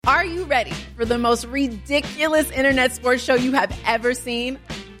Are you ready for the most ridiculous internet sports show you have ever seen?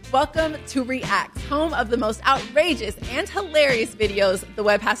 Welcome to Reacts, home of the most outrageous and hilarious videos the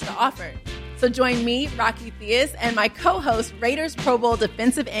web has to offer. So join me, Rocky Theus, and my co-host, Raiders Pro Bowl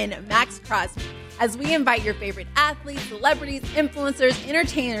defensive end Max Crosby, as we invite your favorite athletes, celebrities, influencers,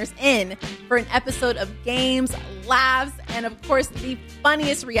 entertainers in for an episode of games, laughs, and of course, the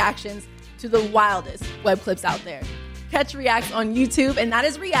funniest reactions to the wildest web clips out there. Catch Reacts on YouTube, and that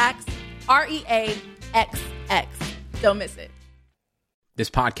is Reacts, REAXX. Don't miss it. This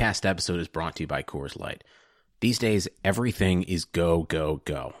podcast episode is brought to you by Coors Light. These days, everything is go, go,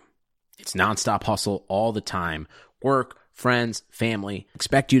 go. It's nonstop hustle all the time. Work, friends, family.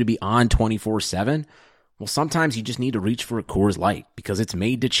 Expect you to be on 24/7? Well, sometimes you just need to reach for a Coors Light because it's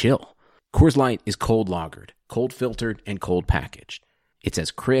made to chill. Coors Light is cold lagered, cold filtered, and cold packaged. It's as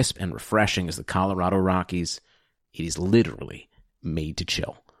crisp and refreshing as the Colorado Rockies. It is literally made to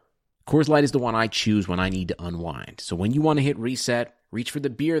chill. Coors Light is the one I choose when I need to unwind. So when you want to hit reset, reach for the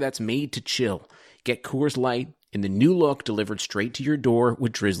beer that's made to chill. Get Coors Light in the new look delivered straight to your door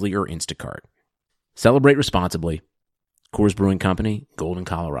with Drizzly or Instacart. Celebrate responsibly. Coors Brewing Company, Golden,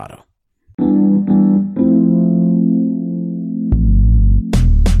 Colorado.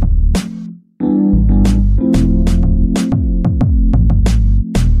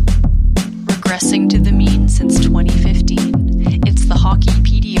 Regressing to the mean since 2015, it's the Hockey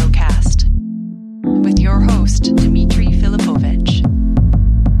PDO-cast with your host, Dmitry Filipovich.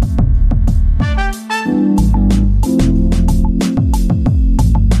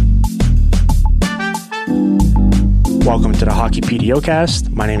 Welcome to the Hockey PDO-cast.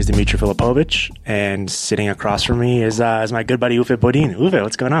 My name is Dmitry Filipovich, and sitting across from me is my good buddy Uffe Bodin. Uffe,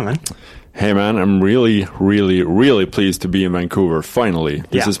 what's going on, man? Hey, man, I'm really pleased to be in Vancouver, finally.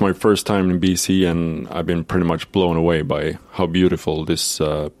 This is my first time in BC, and I've been pretty much blown away by how beautiful this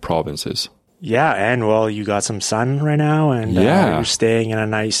province is. Yeah, and, well, you got some sun right now, and you're staying in a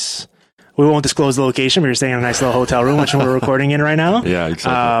nice... We won't disclose the location, but you're staying in a nice little hotel room, which we're recording in right now. Yeah,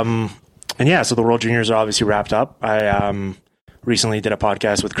 exactly. And yeah, so the World Juniors are obviously wrapped up. I recently did a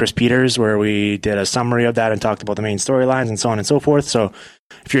podcast with Chris Peters where we did a summary of that and talked about the main storylines and so on and so forth. So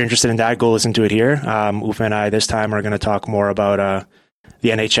if you're interested in that, go listen to it here. Uffe and I this time are going to talk more about the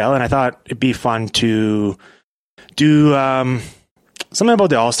NHL, and I thought it'd be fun to do something about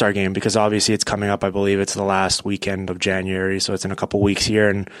the All-Star game because obviously it's coming up. I believe it's the last weekend of January, so it's in a couple weeks here.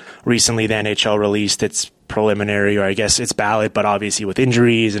 And recently the NHL released its preliminary, or I guess its ballot, but obviously with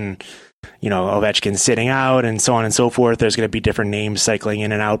injuries and Ovechkin sitting out and so on and so forth. There's going to be different names cycling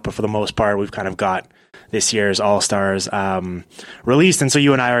in and out, but for the most part, we've kind of got this year's All-Stars released. And so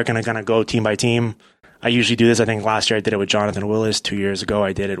you and I are going to kind of go team by team. I usually do this. I think last year I did it with Jonathan Willis. 2 years ago,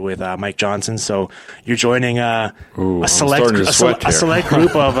 I did it with Mike Johnson. So you're joining a select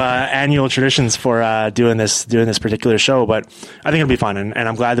group of annual traditions for doing this particular show. But I think it'll be fun, and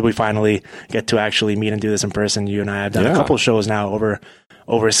I'm glad that we finally get to actually meet and do this in person. You and I have done a couple of shows now over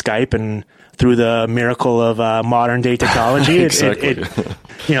Skype, and through the miracle of modern day technology,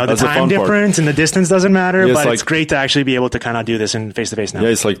 the time difference and the distance doesn't matter, but it's great to actually be able to kind of do this in face to face now. Yeah,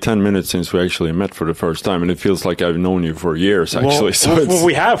 it's like 10 minutes since we actually met for the first time, and it feels like I've known you for years, actually.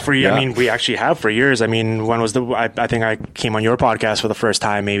 We have for years. I mean, we actually have for years. I mean, when was I think I came on your podcast for the first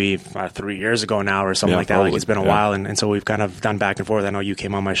time maybe 3 years ago now or something like that. Probably. Like it's been a while, and so we've kind of done back and forth. I know you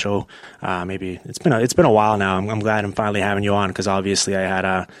came on my show. Maybe it's been a while now. I'm glad I'm finally having you on because obviously I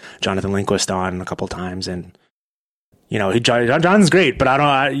had Jonathan Lindquist on a couple times, and John's great, but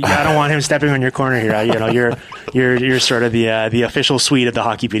I don't want him stepping on your corner here. You're sort of the official suite of the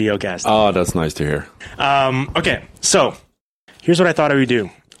Hockey PDO-cast. Oh, that's nice to hear. Okay, so here's what I thought I would do.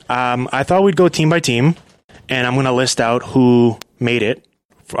 I thought we'd go team by team, and I'm going to list out who made it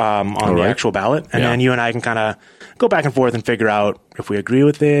on the actual ballot, and then you and I can kind of go back and forth and figure out if we agree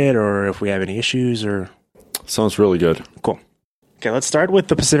with it or if we have any issues. Or sounds really good. Cool. Okay, let's start with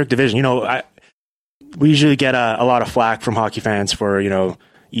the Pacific Division. We usually get a lot of flack from hockey fans for,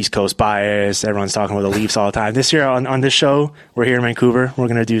 East Coast bias. Everyone's talking about the Leafs all the time. This year on this show, we're here in Vancouver. We're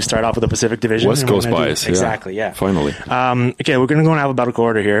going to start off with the Pacific Division. West Coast bias. Exactly, yeah. Finally. Okay, we're going to go in alphabetical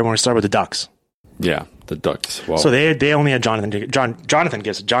order here. We're going to start with the Ducks. Yeah, the Ducks. Wow. So they only had John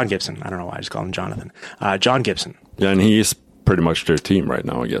Gibson. I don't know why I just call him Jonathan. John Gibson. Yeah, and he is pretty much their team right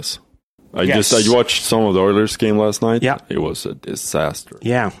now, I guess. I watched some of the Oilers game last night. Yeah. It was a disaster.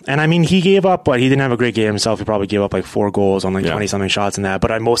 Yeah. And I mean, he gave up, but he didn't have a great game himself. He probably gave up like 4 goals on like 20 something shots in that.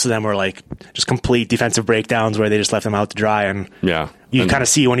 But most of them were like just complete defensive breakdowns where they just left him out to dry. And you kind of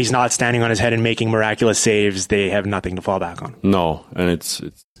see when he's not standing on his head and making miraculous saves, they have nothing to fall back on. No. And it's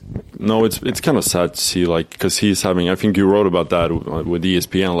No, it's kind of sad to see, like, because he's having, I think you wrote about that with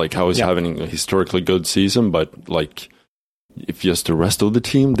ESPN, like how he's having a historically good season, but like if just the rest of the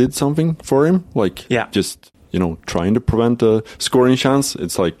team did something for him, like just, trying to prevent a scoring chance,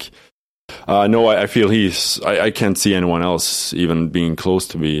 it's like, no, I feel I can't see anyone else even being close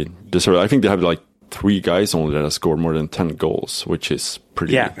to be deserved. I think they have like 3 guys only that have scored more than 10 goals, which is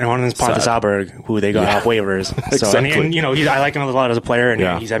pretty and one of them is Pontus Aberg, who they got off waivers. So, exactly. and I like him a lot as a player,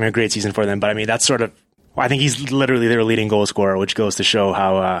 and he's having a great season for them. But I mean, that's sort of, I think he's literally their leading goal scorer, which goes to show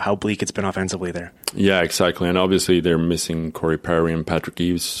how bleak it's been offensively there. Yeah, exactly. And obviously they're missing Corey Perry and Patrick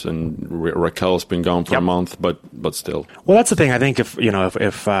Eves, and Raquel's been gone for a month, but still. Well, that's the thing. I think if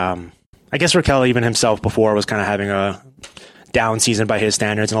I guess Raquel even himself before was kind of having a down season by his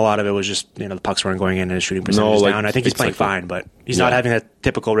standards, and a lot of it was just the pucks weren't going in and his shooting percentage is down. I think he's playing fine, but he's not having that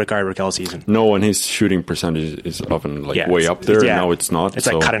typical Rickard Raquel season. No, and his shooting percentage is often way up there. Now it's not. It's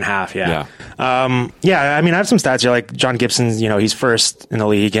like cut in half. I mean, I have some stats here. Like John Gibson's, he's first in the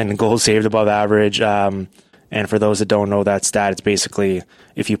league in goals saved above average. And for those that don't know that stat, it's basically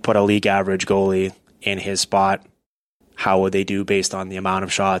if you put a league average goalie in his spot, how would they do based on the amount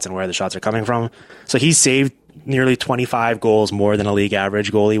of shots and where the shots are coming from? So he's saved nearly 25 goals more than a league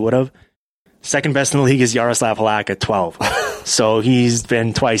average goalie would have. Second best in the league is Yaroslav Halak at 12. So he's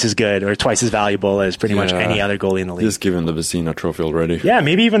been twice as good or twice as valuable as pretty much any other goalie in the league. Just given the Vezina trophy already. Yeah,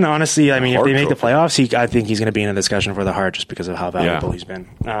 maybe even honestly, I mean, if they make the playoffs, I think he's going to be in a discussion for the Hart just because of how valuable he's been.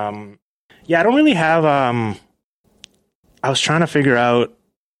 I don't really have... I was trying to figure out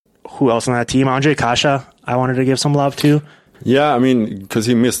who else on that team. Andre Kasha, I wanted to give some love to. Yeah, I mean, because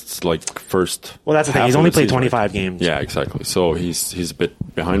he missed first. Well, that's the thing. He's only played 25 games. Yeah, exactly. So he's a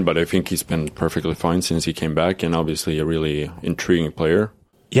bit behind, but I think he's been perfectly fine since he came back, and obviously a really intriguing player.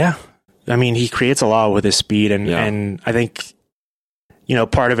 Yeah, I mean, he creates a lot with his speed, and I think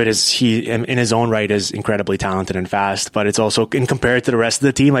part of it is he in his own right is incredibly talented and fast, but it's also compared to the rest of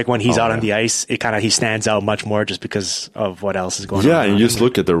the team, like when he's out on the ice, he stands out much more just because of what else is going on. Yeah, and you just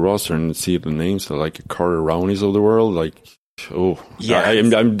look at the roster and see the names like Carter Rowney's of the world,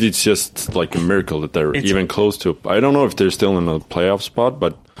 it's just like a miracle that they're even close to. I don't know if they're still in a playoff spot,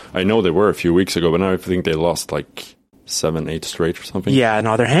 but I know they were a few weeks ago, but now I think they lost 7-8 straight or something. Yeah,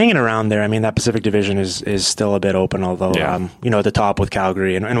 no, they're hanging around there. I mean, that Pacific Division is still a bit open, although, at the top with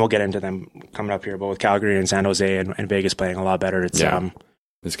Calgary, and we'll get into them coming up here, but with Calgary and San Jose and Vegas playing a lot better, it's going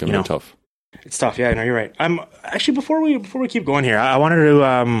to be tough. It's tough, yeah, no, you're right. Actually, before we keep going here, I wanted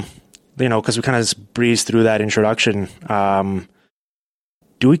to... because we kind of breezed through that introduction.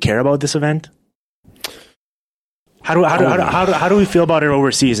 Do we care about this event? How do we feel about it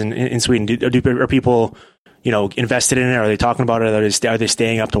overseas in Sweden? Are people, invested in it? Are they talking about it? Are they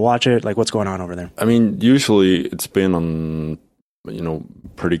staying up to watch it? Like, what's going on over there? I mean, usually it's been on,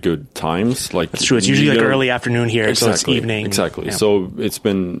 pretty good times. That's true. It's usually early afternoon here, exactly, so it's evening. Exactly. Yeah. So it's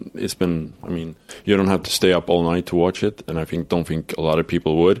been. I mean, you don't have to stay up all night to watch it, and don't think a lot of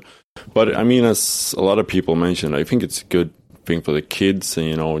people would. But I mean, as a lot of people mentioned, I think it's a good thing for the kids,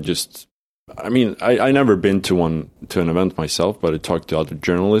 and just. I mean, I never been to an event myself, but I talked to other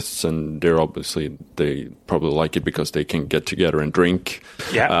journalists, and they probably like it because they can get together and drink.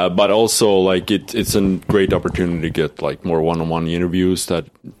 Yeah. But also, it's a great opportunity to get more one-on-one interviews that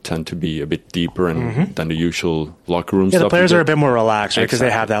tend to be a bit deeper than the usual locker room stuff. The players are a bit more relaxed, right? Because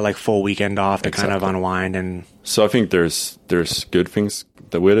they have that full weekend off to kind of unwind and. So I think there's good things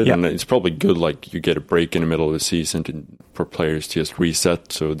with it, and it's probably good. You get a break in the middle of the season for players to just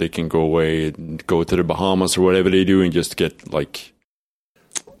reset, so they can go away and go to the Bahamas or whatever they do, and just get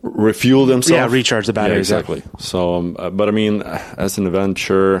refuel themselves. Yeah, recharge the battery. Yeah, exactly. So, but I mean, as an event,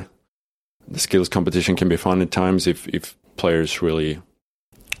 sure, the skills competition can be fun at times if players really.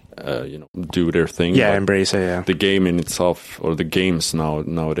 Do their thing. Yeah, embrace it. Yeah, the game in itself, or the games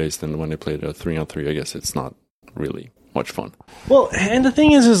nowadays, then when they play the 3-on-3, I guess it's not really much fun. Well, and the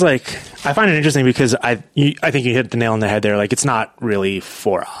thing is I find it interesting because I think you hit the nail on the head there. It's not really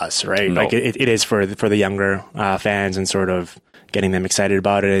for us, right? No. It is for the younger fans and sort of getting them excited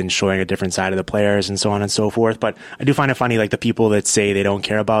about it and showing a different side of the players and so on and so forth. But I do find it funny, the people that say they don't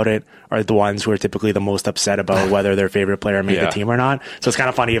care about it are the ones who are typically the most upset about whether their favorite player made the team or not. So it's kind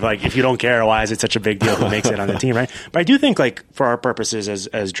of funny if you don't care, why is it such a big deal who makes it on the team, right? But I do think for our purposes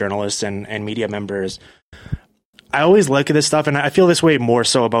as journalists and media members, I always look at this stuff, and I feel this way more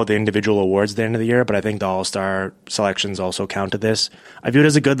so about the individual awards at the end of the year, but I think the All-Star selections also count to this. I view it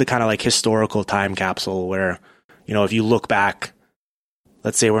as a good kind of historical time capsule where, if you look back,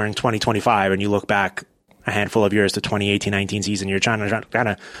 let's say we're in 2025 and you look back a handful of years, the 2018-19 season. You're trying to kind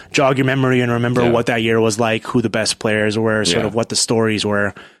of jog your memory and remember what that year was like, who the best players were, sort of what the stories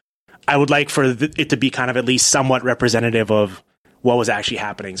were. I would like for it to be kind of at least somewhat representative of what was actually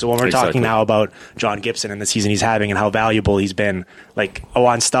happening. So when we're talking now about John Gibson and the season he's having and how valuable he's been, like, I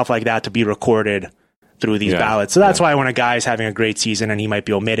want stuff like that to be recorded through these ballots. So that's why when a guy's having a great season and he might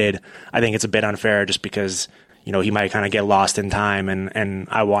be omitted, I think it's a bit unfair just because, you know, he might kind of get lost in time, and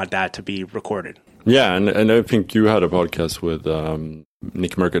I want that to be recorded. Yeah, and I think you had a podcast with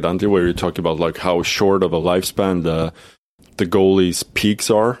Nick Mercadante where you talked about like how short of a lifespan the goalies'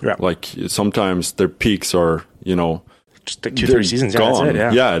 peaks are. Yeah. Like sometimes their peaks are, you know, just like 2-3 seasons gone.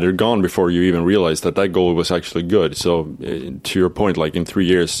 That's it, yeah, they're gone before you even realize that goal was actually good. So to your point, like in 3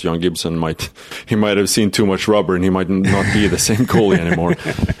 years, John Gibson might have seen too much rubber and he might not be the same goalie anymore.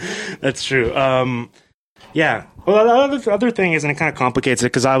 That's true. Yeah. Well, the other thing is, and it kind of complicates it,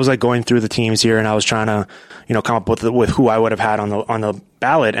 because I was like going through the teams here and I was trying to, you know, come up with who I would have had on the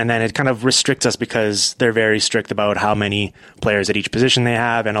ballot, and then it kind of restricts us because they're very strict about how many players at each position they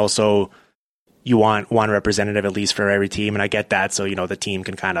have, and also you want one representative at least for every team, and I get that. So, you know, the team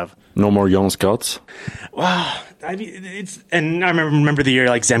can kind of... No more Jan Scotts? Well, I mean, and I remember the year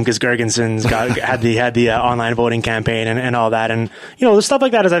like Zemgus Girgensons had the online voting campaign and all that, and, you know, the stuff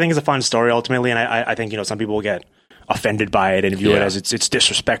like that I think is a fun story ultimately, and I think, you know, some people will get offended by it and view it as it's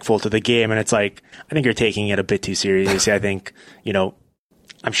disrespectful to the game, and it's like, I think you're taking it a bit too seriously. I think, you know,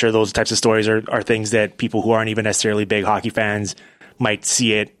 I'm sure those types of stories are things that people who aren't even necessarily big hockey fans might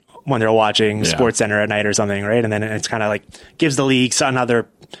see it when they're watching SportsCenter at night or something, right? And then it's kind of like gives the league another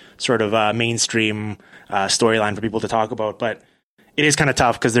sort of mainstream storyline for people to talk about. But it is kind of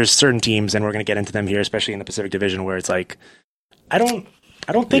tough because there's certain teams, and we're going to get into them here, especially in the Pacific Division, where it's like, I don't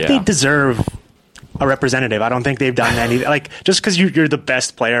think they deserve a representative. I don't think they've done anything. Like, just because you're the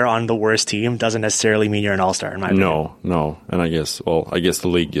best player on the worst team doesn't necessarily mean you're an all-star, in my opinion. No. And I guess the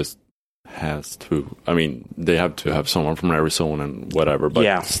league just has to. I mean, they have to have someone from Arizona and whatever,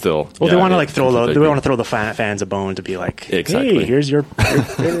 but still. Well, they want to throw the fans a bone to be like, hey, here's your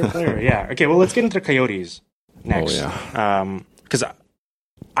favorite player. Yeah. Okay. Well, let's get into the Coyotes next. Oh, yeah. Because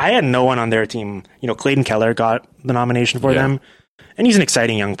I had no one on their team. You know, Clayton Keller got the nomination for them, and he's an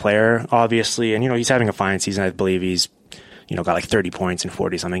exciting young player, obviously, and, you know, he's having a fine season. I believe he's, you know, got like 30 points in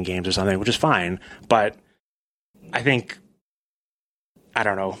 40 something games or something, which is fine. But I think, I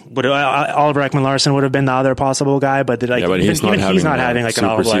don't know. But Oliver Ekman-Larsson would have been the other possible guy, but he's not having like an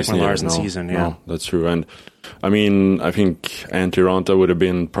Oliver Ekman-Larsson season. Yeah, no, that's true. And I mean, I think Antti Raanta would have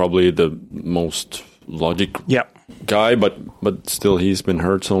been probably the most logic guy, but still, he's been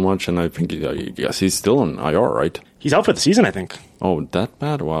hurt so much, and I think he's still on IR, right? He's out for the season, I think. Oh, that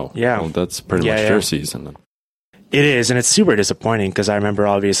bad? Wow. Yeah. Well, that's pretty much their season then. It is, and it's super disappointing because I remember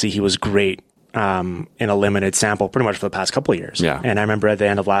obviously he was great in a limited sample pretty much for the past couple of years. Yeah. And I remember at the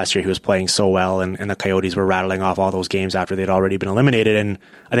end of last year, he was playing so well, and the Coyotes were rattling off all those games after they'd already been eliminated. And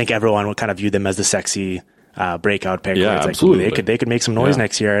I think everyone would kind of view them as the sexy breakout pick. Yeah, it's absolutely. Like, they could make some noise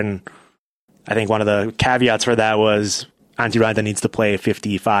next year. And I think one of the caveats for that was Antti Raanta needs to play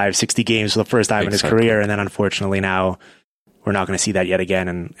 55, 60 games for the first time in his career. And then unfortunately now we're not going to see that yet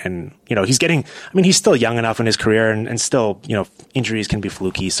again. And, you know, he's still young enough in his career, and still, you know, injuries can be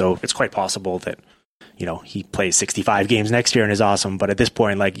fluky. So it's quite possible that, you know, he plays 65 games next year and is awesome. But at this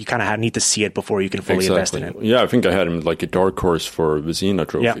point, like, you kind of need to see it before you can fully invest in it. Yeah, I think I had him like a dark horse for Vezina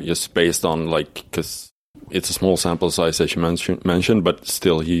Trophy, just based on like, because it's a small sample size as you mentioned, but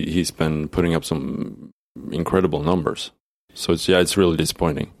still he's been putting up some incredible numbers. So it's really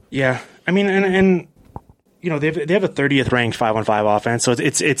disappointing. Yeah, I mean, and you know, they have a 30th ranked 5-on-5 offense, so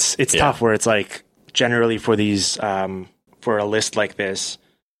it's tough. Where it's like generally for these for a list like this,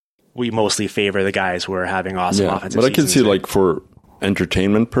 we mostly favor the guys who are having awesome offensive. But I can see like for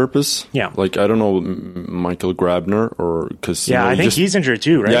entertainment purpose, like I don't know, Michael Grabner, or because I think he's injured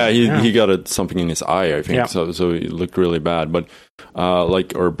too, right? He got something in his eye, I think, so it looked really bad. But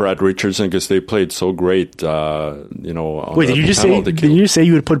or Brad Richardson, because they played so great, you know. Wait, did you say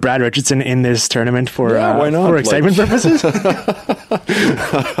you would put Brad Richardson in this tournament for why not? For excitement purposes?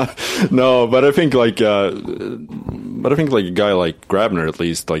 No, but I think like a guy like Grabner, at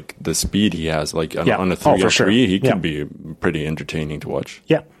least like the speed he has, like on a 3-on-3, he can be pretty entertaining to watch.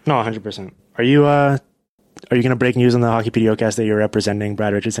 Yeah, no, 100%. Are you going to break news on the Hockey PDOcast that you're representing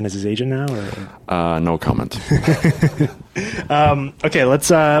Brad Richardson as his agent now? Or? No comment. Okay,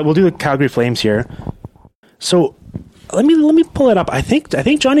 we'll do the Calgary Flames here. So let me pull it up. I think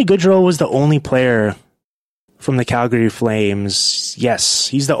Johnny Gaudreau was the only player from the Calgary Flames. Yes,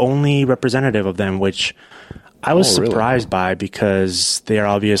 he's the only representative of them, which I was really? surprised by, because they are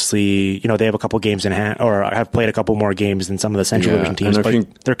obviously, they have a couple games in hand, or have played a couple more games than some of the Central Division teams, and I but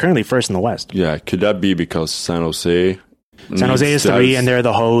think, they're currently first in the West. Yeah, could that be because San Jose is 3, and they're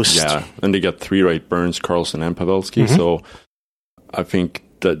the host. Yeah, and they got 3 right: Burns, Carlson, and Pavelski. So I think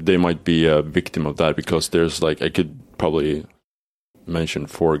that they might be a victim of that, because there's I could probably mention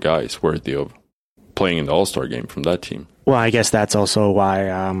 4 guys worthy of playing in the All-Star game from that team. Well, I guess that's also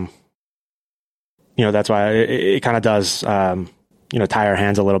why, that's why it kind of does, tie our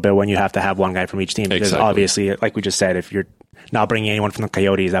hands a little bit when you have to have one guy from each team. Because obviously, like we just said, if you're not bringing anyone from the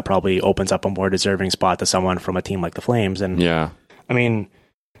Coyotes, that probably opens up a more deserving spot to someone from a team like the Flames. And I mean,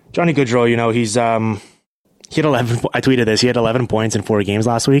 Johnny Gaudreau, he's he had 11. I tweeted this. He had 11 points in 4 games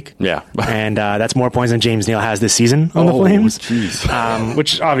last week. Yeah, and that's more points than James Neal has this season on the Flames.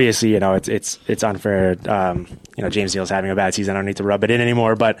 Which obviously, it's unfair. James Neal's having a bad season. I don't need to rub it in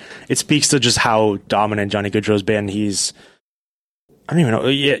anymore, but it speaks to just how dominant Johnny Gaudreau's been. I don't even know.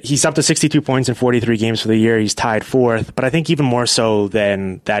 Yeah, he's up to 62 points in 43 games for the year. He's tied 4th, but I think even more so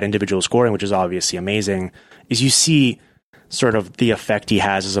than that individual scoring, which is obviously amazing, is you see sort of the effect he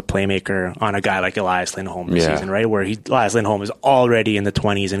has as a playmaker on a guy like Elias Lindholm this season, right? Where Elias Lindholm is already in the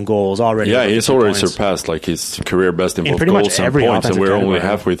 20s in goals already. Yeah, he's already surpassed his career best in both goals and points, and we're only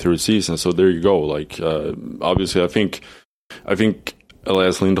halfway through the season. So there you go. Obviously, I think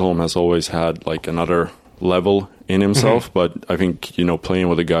Elias Lindholm has always had another level in himself, but I think playing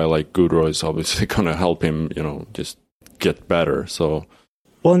with a guy like Gaudreau is obviously going to help him, just get better. So.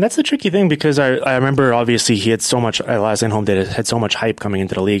 Well, and that's the tricky thing, because I remember obviously he had so much, Elias Lindholm had so much hype coming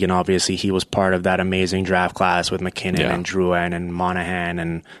into the league, and obviously he was part of that amazing draft class with McKinnon and Drouin and Monahan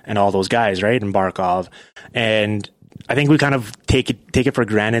and all those guys, right? And Barkov. And I think we kind of take it for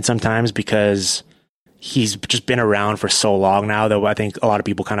granted sometimes, because he's just been around for so long now that I think a lot of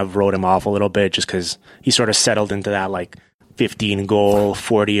people kind of wrote him off a little bit, just because he sort of settled into that 15 goal,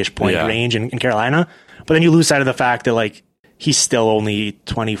 40-ish point range in Carolina. But then you lose sight of the fact that he's still only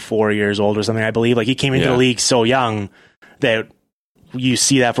 24 years old or something, I believe. He came into the league so young that you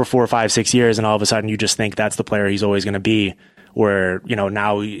see that for 4, 5, 6 years, and all of a sudden you just think that's the player he's always going to be. Where,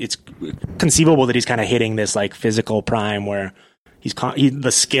 now it's conceivable that he's kind of hitting this physical prime where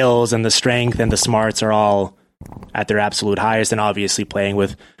the skills and the strength and the smarts are all at their absolute highest. And obviously playing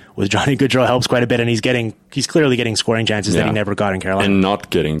with Johnny Gaudreau helps quite a bit, and he's clearly getting scoring chances that he never got in Carolina. And not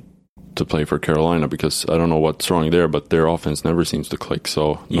getting to play for Carolina, because I don't know what's wrong there, but their offense never seems to click.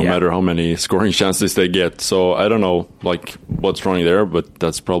 So no matter how many scoring chances they get, so I don't know what's wrong there, but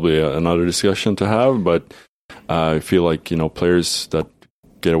that's probably another discussion to have. But I feel players that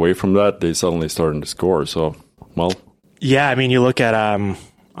get away from that, they suddenly starting to score. So yeah, I mean, you look at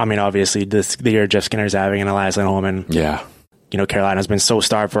obviously the year Jeff Skinner's having and Elias Lindholm, and Carolina's been so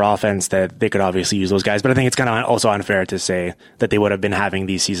starved for offense that they could obviously use those guys. But I think it's kind of also unfair to say that they would have been having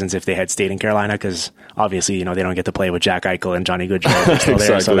these seasons if they had stayed in Carolina, because obviously, they don't get to play with Jack Eichel and Johnny Gaudreau still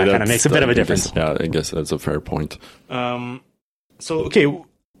there, so that kind of makes a bit of a difference. I guess that's a fair point. Okay,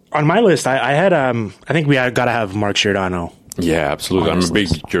 on my list, I had I think we got to have Mark Giordano. Yeah, absolutely. I'm a big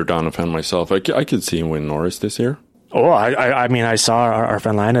Giordano fan myself. I could see him win Norris this year. Oh, I mean, I saw our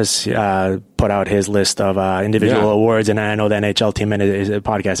friend Linus put out his list of individual awards, and I know the NHL Team Minute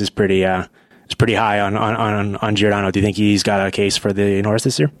podcast is pretty high on Giordano. Do you think he's got a case for the Norris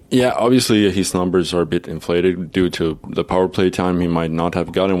this year? Yeah, obviously his numbers are a bit inflated due to the power play time he might not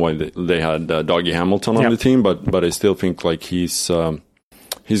have gotten while they had Dougie Hamilton on the team, but I still think he's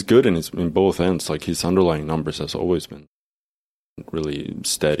good in both ends. His underlying numbers has always been really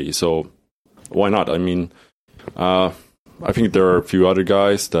steady. So why not? I mean, I think there are a few other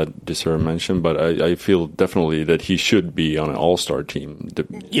guys that deserve mention, but I feel definitely that he should be on an all-star team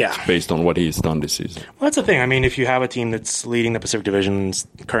based on what he's done this season. Well, that's the thing. I mean, if you have a team that's leading the Pacific Division,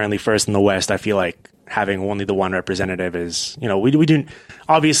 currently first in the West, I feel like having only the one representative is, we do,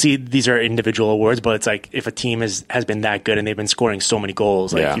 obviously these are individual awards, but it's if a team has been that good and they've been scoring so many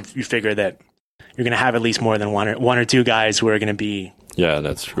goals, you figure that you're going to have at least more than one or two guys who are going to be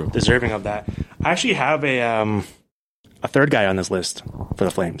that's true, deserving of that. I actually have a third guy on this list for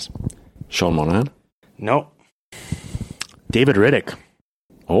the Flames. Sean Monahan? No. David Riddick.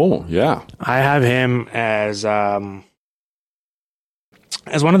 Oh, yeah. I have him as one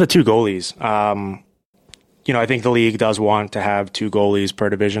of the 2 goalies. I think the league does want to have 2 goalies per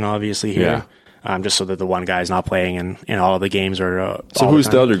division, obviously, here. Just so that the one guy's not playing in all of the games. So who's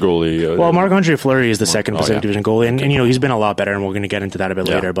the other goalie? Well, Marc-Andre Fleury is the second Pacific Division goalie, and he's been a lot better, and we're going to get into that a bit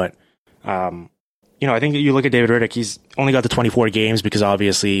later. But I think you look at David Rittich, he's only got the 24 games because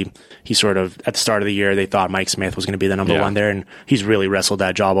obviously he sort of, at the start of the year, they thought Mike Smith was going to be the number one there, and he's really wrestled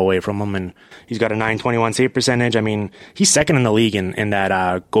that job away from him, and he's got a .921 save percentage. I mean, he's second in the league in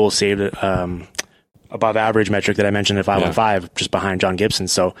that goals saved above average metric that I mentioned at 5-on-5, just behind John Gibson.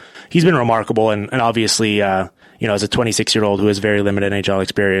 So he's been remarkable, and obviously, as a 26-year-old who has very limited NHL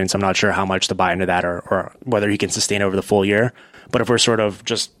experience, I'm not sure how much to buy into that or whether he can sustain over the full year. But if we're sort of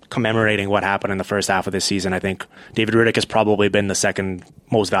just commemorating what happened in the first half of this season, I think David Rittich has probably been the second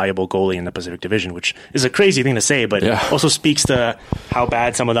most valuable goalie in the Pacific Division, which is a crazy thing to say, but also speaks to how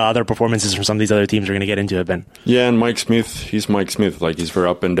bad some of the other performances from some of these other teams we're going to get into have been. Yeah, and Mike Smith, he's Mike Smith. Like, he's very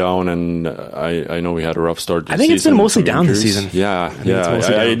up and down, and I know he had a rough start this season. I think it's been mostly down this season. Yeah.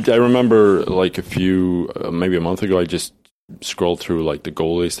 I remember like maybe a month ago, I just scrolled through like the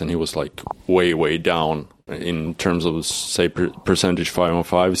goal list, and he was like way down in terms of, say, percentage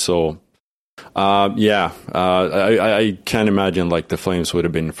 5-on-5. So I can't imagine like the Flames would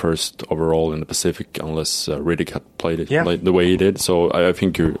have been first overall in the Pacific unless Rittich had played it like the way he did. So I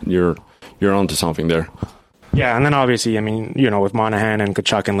think you're onto something there. Yeah, and then obviously, I mean, with Monahan and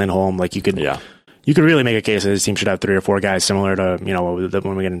Tkachuk and Lindholm, like you could really make a case that this team should have 3 or 4 guys similar to,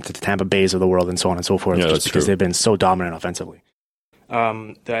 when we get into the Tampa Bays of the world and so on and so forth, just because they've been so dominant offensively.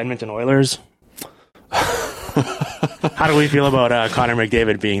 The Edmonton Oilers. How do we feel about Connor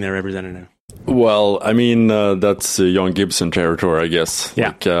McDavid being their representative? Well, I mean, that's John Gibson territory, I guess. Yeah.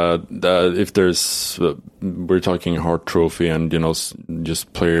 Like, if there's, we're talking Hart Trophy and,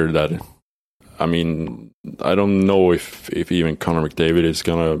 just player that, I mean, I don't know if even Connor McDavid is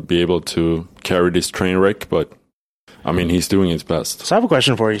going to be able to carry this train wreck, but I mean, he's doing his best. So I have a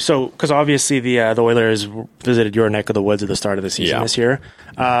question for you. So, because obviously the Oilers visited your neck of the woods at the start of the season this year.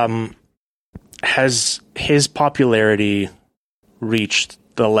 Has his popularity reached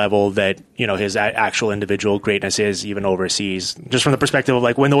the level that, his actual individual greatness is even overseas? Just from the perspective of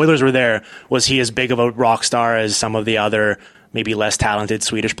like when the Oilers were there, was he as big of a rock star as some of the other maybe less talented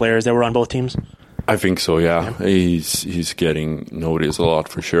Swedish players that were on both teams? I think so, yeah. He's getting noticed a lot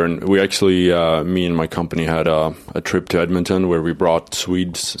for sure. And we actually, me and my company had a trip to Edmonton where we brought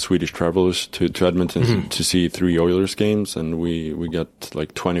Swedish travelers to Edmonton to see 3 Oilers games, and we got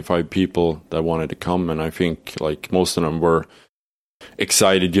like 25 people that wanted to come, and I think like most of them were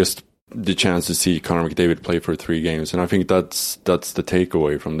excited just the chance to see Connor McDavid play for 3 games. And I think that's the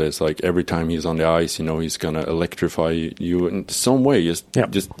takeaway from this. Like every time he's on the ice, he's gonna electrify you in some way.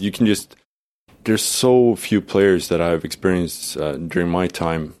 There's so few players that I've experienced during my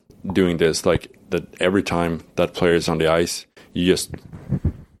time doing this, like that every time that player is on the ice, you just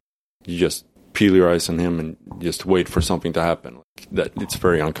peel your eyes on him and just wait for something to happen. Like that, it's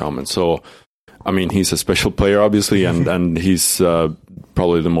very uncommon. So, I mean, he's a special player, obviously, and he's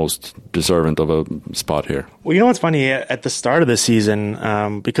probably the most deserving of a spot here. Well, what's funny? At the start of the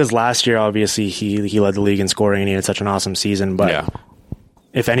season, because last year, obviously, he led the league in scoring and he had such an awesome season, but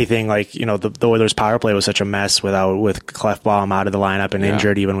if anything, like, the Oilers' power play was such a mess with Klefbom out of the lineup and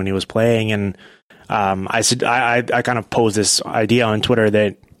injured even when he was playing. And I kind of posed this idea on Twitter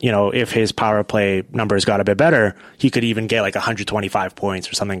that, if his power play numbers got a bit better, he could even get like 125 points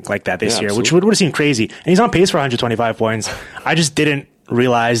or something like that this year, absolutely. Which would have seemed crazy. And he's on pace for 125 points. I just didn't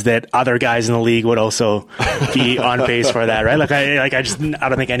realize that other guys in the league would also be on pace for that, right? I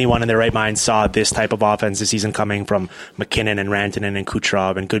don't think anyone in their right mind saw this type of offense this season coming from McKinnon and Rantanen and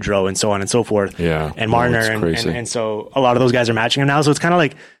Kucherov and Goodrow and so on and so forth. Yeah, and Marner and so a lot of those guys are matching him now. So it's kind of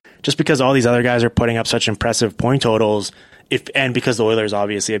like just because all these other guys are putting up such impressive point totals, and because the Oilers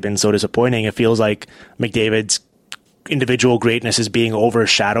obviously have been so disappointing, it feels like McDavid's individual greatness is being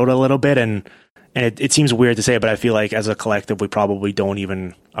overshadowed a little bit, and it seems weird to say, but I feel like as a collective, we probably don't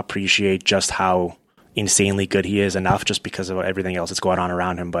even appreciate just how insanely good he is enough just because of everything else that's going on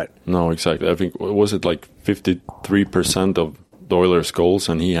around him. But no, exactly. I think, was it like 53% of the Oilers' goals,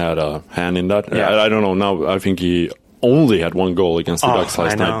 and he had a hand in that? Yeah. I don't know. Now, I think he only had 1 goal against the Ducks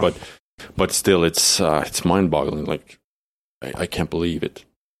last night, but still, it's mind-boggling. Like, I can't believe it.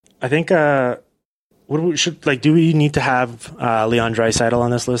 I think do we need to have Leon Draisaitl on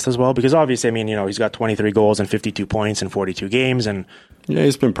this list as well? Because obviously, I mean, he's got 23 goals and 52 points in 42 games, and yeah,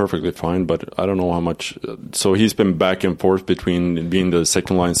 he's been perfectly fine. But I don't know how much. So he's been back and forth between being the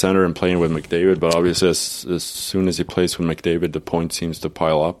second line center and playing with McDavid. But obviously, as soon as he plays with McDavid, the point seems to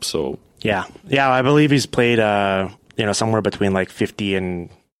pile up. So yeah, I believe he's played somewhere between like 50 and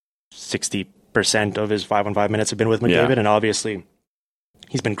 60% of his 5-on-5 minutes have been with McDavid, and obviously,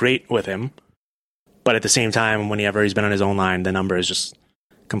 he's been great with him. But at the same time, whenever he's been on his own line, the numbers just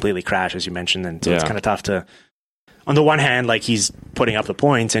completely crash, as you mentioned. And so it's kind of tough to, on the one hand, like he's putting up the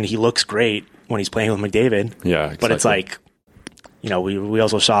points and he looks great when he's playing with McDavid. Yeah, exactly. But it's like, you know, we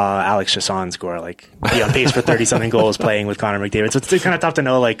also saw Alex Chasson score, like, be on pace for 30-something goals playing with Connor McDavid. So it's kind of tough to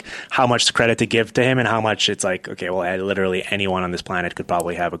know, like, how much credit to give to him and how much it's like, okay, well, literally anyone on this planet could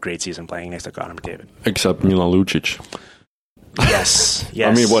probably have a great season playing next to Connor McDavid. Except Milan Lucic. Yes.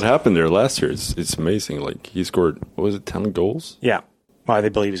 I mean, what happened there last year is amazing. Like, he scored, what was it, 10 goals? Yeah. Well, I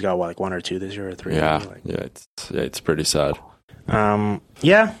believe he's got, what, like 1 or 2 this year or 3? Yeah, it's pretty sad.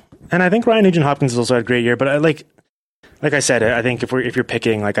 Yeah, and I think Ryan Nugent-Hopkins has also had a great year, but like I said, I think if you're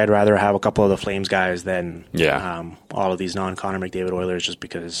picking, like, I'd rather have a couple of the Flames guys than all of these non-Connor McDavid Oilers, just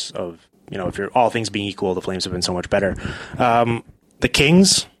because of, you know, if you're all things being equal, the Flames have been so much better. The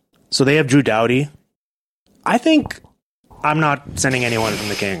Kings, so they have Drew Doughty. I think I'm not sending anyone from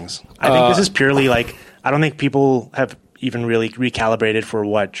the Kings. I think this is purely like, I don't think people have even really recalibrated for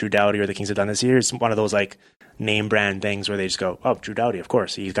what Drew Doughty or the Kings have done this year. It's one of those like name brand things where they just go, oh, Drew Doughty, of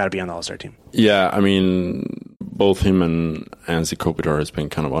course, he's got to be on the All-Star team. Yeah, I mean, both him and Anze Kopitar has been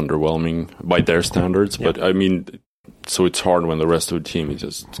kind of underwhelming by their standards. But I mean, so it's hard when the rest of the team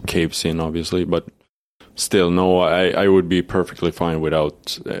just caves in, obviously. But still, no, I would be perfectly fine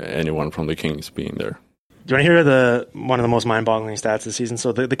without anyone from the Kings being there. Do you want to hear one of the most mind-boggling stats this season?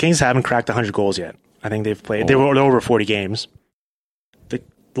 So the Kings haven't cracked 100 goals yet. I think they've played. They were over 40 games. The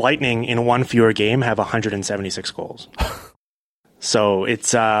Lightning in one fewer game have 176 goals. So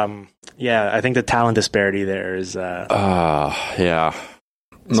it's I think the talent disparity there is. Yeah.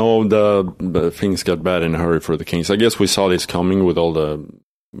 No, the things got bad in a hurry for the Kings. I guess we saw this coming with all the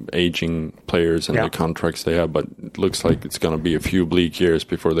aging players and the contracts they have, but it looks like it's going to be a few bleak years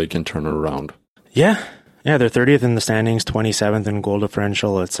before they can turn it around. Yeah, they're 30th in the standings, 27th in goal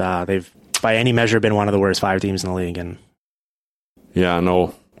differential. It's they've by any measure been one of the worst 5 teams in the league. And yeah,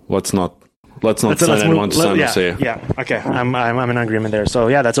 no, let's not send anyone to San Jose. Yeah, okay, I'm in agreement there. So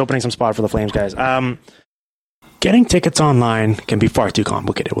yeah, that's opening some spot for the Flames guys. Getting tickets online can be far too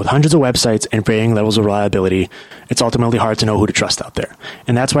complicated. With hundreds of websites and varying levels of reliability, it's ultimately hard to know who to trust out there.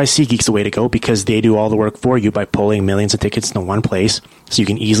 And that's why SeatGeek's the way to go, because they do all the work for you by pulling millions of tickets into one place, so you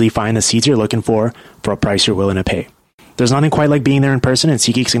can easily find the seats you're looking for a price you're willing to pay. There's nothing quite like being there in person, and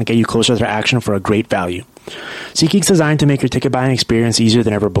SeatGeek's going to get you closer to their action for a great value. SeatGeek's designed to make your ticket buying experience easier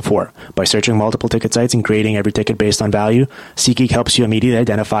than ever before. By searching multiple ticket sites and grading every ticket based on value, SeatGeek helps you immediately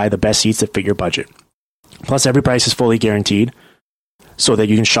identify the best seats that fit your budget. Plus, every price is fully guaranteed, so that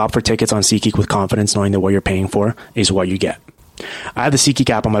you can shop for tickets on SeatGeek with confidence, knowing that what you're paying for is what you get. I have the SeatGeek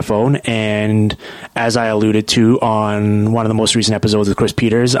app on my phone, and as I alluded to on one of the most recent episodes with Chris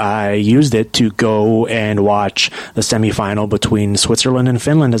Peters, I used it to go and watch the semifinal between Switzerland and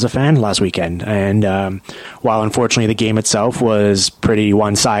Finland as a fan last weekend. And while unfortunately the game itself was pretty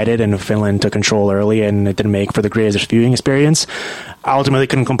one-sided and Finland took control early and it didn't make for the greatest viewing experience, I ultimately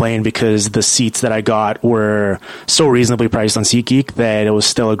couldn't complain because the seats that I got were so reasonably priced on SeatGeek that it was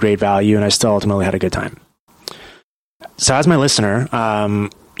still a great value, and I still ultimately had a good time. So as my listener,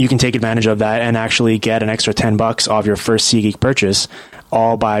 you can take advantage of that and actually get an extra $10 off your first SeatGeek purchase,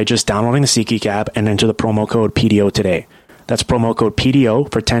 all by just downloading the SeatGeek app and enter the promo code PDO today. That's promo code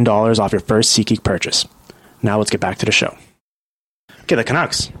PDO for $10 off your first SeatGeek purchase. Now let's get back to the show. Okay, the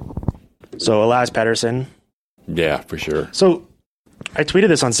Canucks. So Elias Pettersson. Yeah, for sure. So I tweeted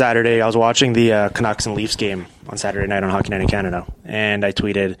this on Saturday. I was watching the Canucks and Leafs game on Saturday night on Hockey Night in Canada. And I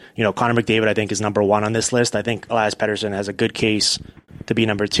tweeted, Connor McDavid, I think, is number 1 on this list. I think Elias Pettersson has a good case to be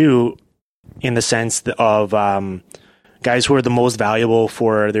number 2 in the sense of guys who are the most valuable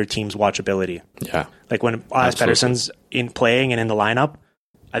for their team's watchability. Yeah. Like when Elias Pettersson's in playing and in the lineup,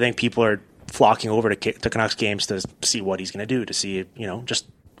 I think people are flocking over to Canucks games to see what he's going to do, to see, just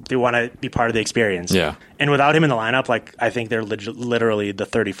they want to be part of the experience. Yeah. And without him in the lineup, like, I think they're literally the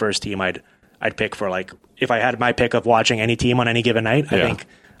 31st team I'd pick for, like, if I had my pick of watching any team on any given night, I think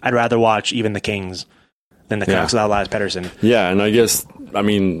I'd rather watch even the Kings than the Canucks without Elias Pettersson. Yeah, and I guess, I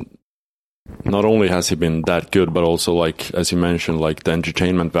mean, not only has he been that good, but also, like, as you mentioned, like, the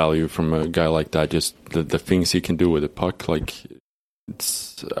entertainment value from a guy like that, just the things he can do with the puck, like,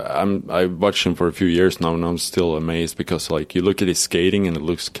 I've watched him for a few years now, and I'm still amazed because, like, you look at his skating and it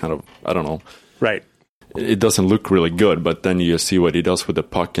looks kind of, I don't know. Right. It doesn't look really good, but then you see what he does with the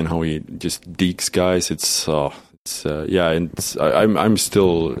puck and how he just dekes guys. I'm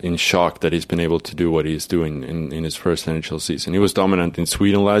still in shock that he's been able to do what he's doing in his first NHL season. He was dominant in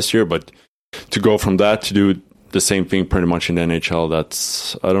Sweden last year, but to go from that to do the same thing pretty much in the NHL,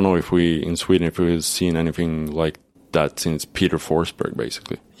 that's, I don't know if we've seen anything like that since Peter Forsberg,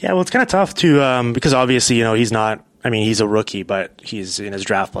 basically. Yeah, well, it's kind of tough to because obviously, he's not. I mean, he's a rookie, but he's in his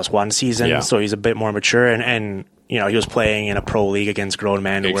draft plus 1 season, so he's a bit more mature. And he was playing in a pro league against grown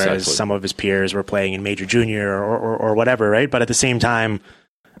men, whereas some of his peers were playing in major junior or whatever, right? But at the same time,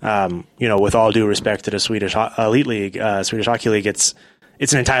 with all due respect to the Swedish Elite League, Swedish Hockey League, it's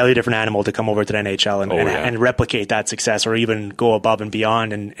an entirely different animal to come over to the NHL and replicate that success, or even go above and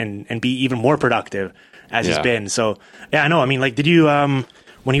beyond and be even more productive as he's been. So, yeah, I know. I mean, like, did you,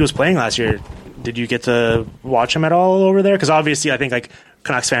 when he was playing last year, did you get to watch him at all over there? Because obviously, I think like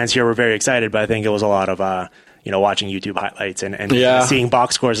Canucks fans here were very excited, but I think it was a lot of watching YouTube highlights and seeing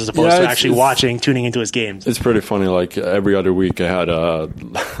box scores as opposed to actually tuning into his games. It's pretty funny. Like every other week, I had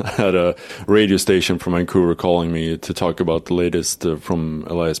a radio station from Vancouver calling me to talk about the latest from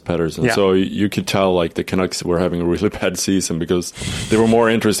Elias Pettersson. Yeah. So you could tell like the Canucks were having a really bad season because they were more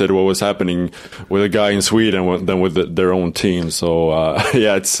interested in what was happening with a guy in Sweden than with their own team. So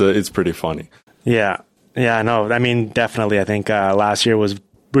it's pretty funny. Yeah, no, I mean, definitely. I think last year was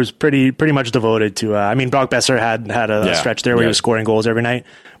pretty much devoted to. Brock Besser had a stretch there where he was scoring goals every night,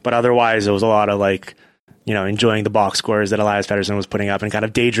 but otherwise it was a lot of like, enjoying the box scores that Elias Pettersson was putting up and kind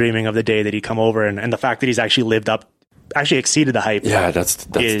of daydreaming of the day that he'd come over, and the fact that he's actually exceeded the hype. Yeah, that's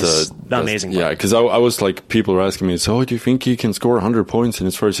the amazing part. Yeah, because I was like, people were asking me, so do you think he can score 100 points in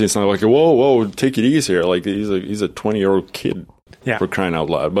his first season? I'm like, whoa, take it easy here. Like he's a 20-year-old kid for crying out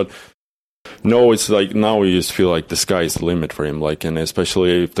loud, but. No, it's like now we just feel like the sky is the limit for him. Like, and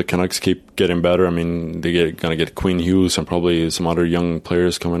especially if the Canucks keep getting better, I mean, gonna get Quinn Hughes and probably some other young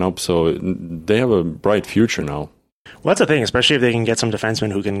players coming up. So they have a bright future now. Well, that's the thing, especially if they can get some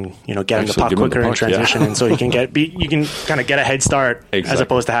defensemen who can, get him the puck quicker in transition, and so you can kind of get a head start as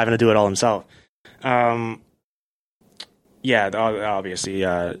opposed to having to do it all himself. Obviously,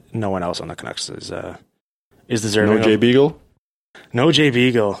 no one else on the Canucks is deserving. No Jay Beagle. No Jay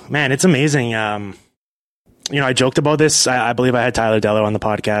Beagle. Man, it's amazing. I joked about this. I believe I had Tyler Dello on the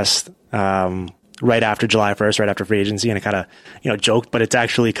podcast right after July 1st, right after free agency, and I kind of, joked, but it's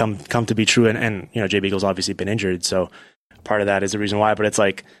actually come to be true. And Jay Beagle's obviously been injured, so part of that is the reason why. But it's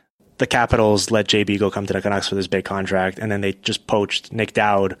like the Capitals let Jay Beagle come to the Canucks for this big contract, and then they just poached Nick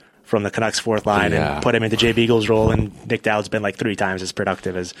Dowd from the Canucks fourth line and put him into Jay Beagle's role, and Nick Dowd's been like 3 times as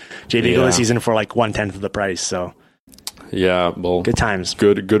productive as Jay Beagle this season for like 1/10 of the price, so... Yeah, well, good times.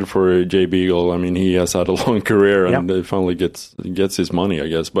 Good for Jay Beagle. I mean, he has had a long career and he finally gets his money, I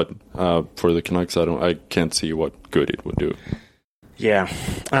guess. But for the Canucks, I can't see what good it would do. Yeah.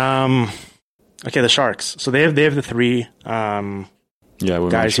 Okay, the Sharks. So they have the 3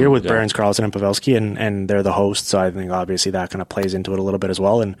 guys here with Burns, Karlsson, and Pavelski, and they're the hosts. So I think obviously that kind of plays into it a little bit as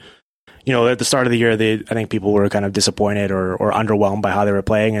well. And at the start of the year, I think people were kind of disappointed or underwhelmed by how they were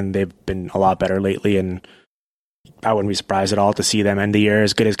playing, and they've been a lot better lately. And I wouldn't be surprised at all to see them end the year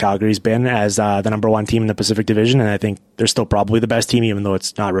as good as Calgary's been as the number 1 team in the Pacific Division. And I think they're still probably the best team, even though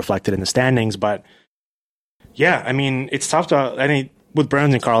it's not reflected in the standings. But yeah, I mean, it's tough to, I think with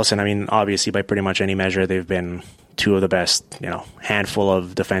Burns and Karlsson, I mean, obviously by pretty much any measure, they've been 2 of the best, handful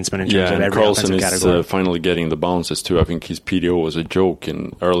of defensemen in terms of every offensive category. Karlsson is finally getting the bounces too. I think his PDO was a joke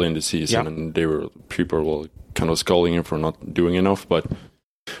early in the season, and people were kind of scolding him for not doing enough, but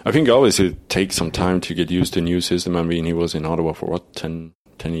I think obviously it takes some time to get used to a new system. I mean, he was in Ottawa for 10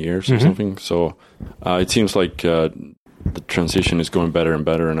 years or something. So it seems like the transition is going better and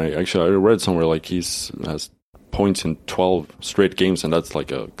better. And I read somewhere like has points in 12 straight games, and that's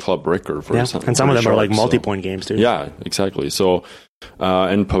like a club record for and some of them are like multi-point games too. Yeah, exactly. So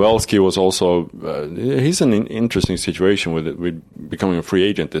and Pavelski was also he's in an interesting situation with becoming a free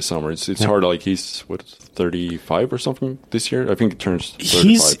agent this summer. It's hard. Like he's 35 or something this year. I think it turns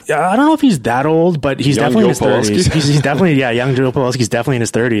 35. I don't know if he's that old, but he's definitely in his 30s. He's definitely young Joe Pavelski's definitely in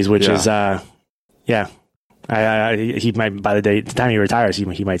his 30s, which is he might, by the time he retires,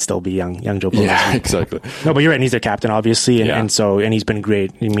 he might still be young Joe Pavelski. Yeah, exactly. No, but you're right. And he's their captain, obviously, and he's been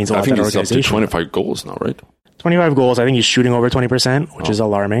great. He means a lot to that organization. I think he's up to 25 goals now, right? 25 goals. I think he's shooting over 20%, which is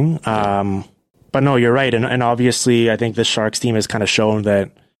alarming. But no, you're right. And obviously, I think the Sharks team has kind of shown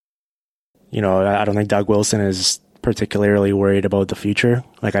that, I don't think Doug Wilson is particularly worried about the future.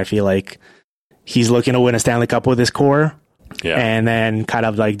 Like, I feel like he's looking to win a Stanley Cup with his core. Yeah. And then kind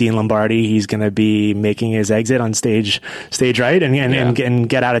of like Dean Lombardi, he's going to be making his exit on stage right and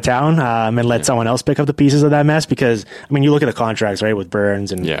get out of town and let someone else pick up the pieces of that mess. Because, I mean, you look at the contracts, right, with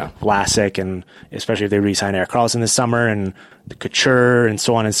Burns and Vlasic, and especially if they re-sign Erik Karlsson this summer and the Couture and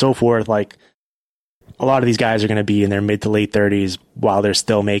so on and so forth, like a lot of these guys are going to be in their mid to late 30s while they're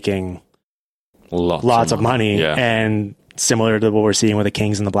still making lots of money. Yeah. And similar to what we're seeing with the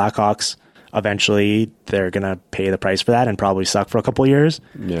Kings and the Blackhawks, eventually they're going to pay the price for that and probably suck for a couple of years.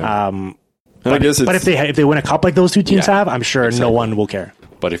 Yeah. But if they win a cup like those 2 teams have, I'm sure no one will care.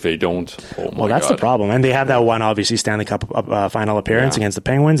 But if they don't, well, that's the problem. And they have that one, obviously, Stanley Cup final appearance against the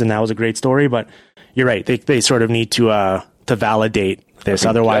Penguins, and that was a great story. But you're right; they sort of need to validate this.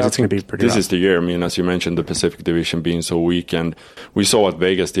 Otherwise, it's going to be pretty rough. Is the year. I mean, as you mentioned, the Pacific Division being so weak, and we saw what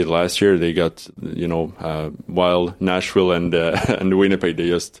Vegas did last year. They got, while Nashville and Winnipeg, they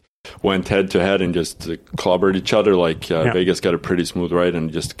just went head to head and just clobbered each other. Vegas got a pretty smooth ride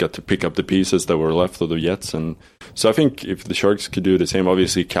and just got to pick up the pieces that were left of the Jets. And so I think if the Sharks could do the same,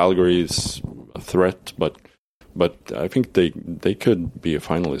 obviously Calgary is a threat, but I think they could be a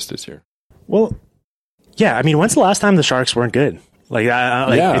finalist this year. Well, yeah. I mean, when's the last time the Sharks weren't good?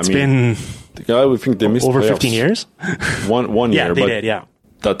 It's been. I would think they missed over playoffs. 15 years. One year. Yeah, they did. Yeah.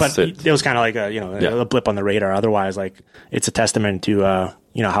 But it was kind of like a blip on the radar. Otherwise, it's a testament to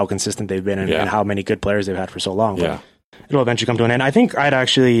how consistent they've been and how many good players they've had for so long. But it'll eventually come to an end. I think I'd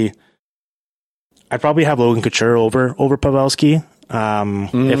probably have Logan Couture over Pavelski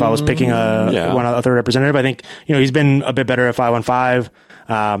if I was picking one other representative. I think he's been a bit better at 5-on-5.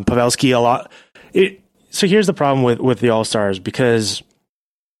 Pavelski a lot. So here's the problem with the All-Stars, because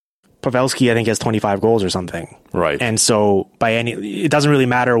Pavelski, I think, has 25 goals or something. Right. And so it doesn't really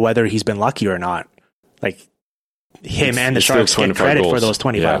matter whether he's been lucky or not. Him and the Sharks get credit for those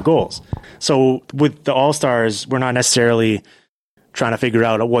 25 goals. So with the All-Stars, we're not necessarily trying to figure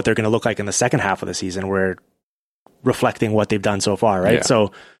out what they're going to look like in the second half of the season. We're reflecting what they've done so far, right? Yeah.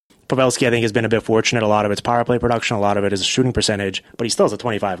 So Pavelski, I think, has been a bit fortunate. A lot of it's power play production, a lot of it is shooting percentage, but he still has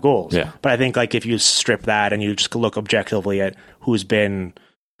 25 goals. Yeah. But I think if you strip that and you just look objectively at who's been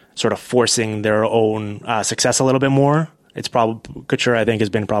sort of forcing their own success a little bit more, it's probably Couture, I think, has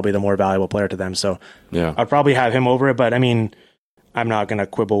been probably the more valuable player to them. So I'd probably have him over it, but I mean, I'm not going to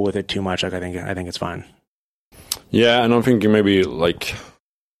quibble with it too much. I think it's fine. Yeah, and I'm thinking maybe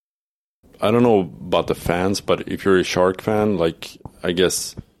I don't know about the fans, but if you're a Shark fan, I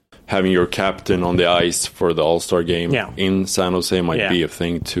guess having your captain on the ice for the All-Star game in San Jose might be a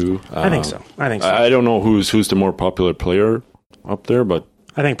thing too. I think so. I don't know who's the more popular player up there, but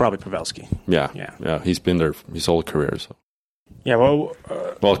I think probably Pavelski. Yeah. He's been there his whole career. So. Yeah, well,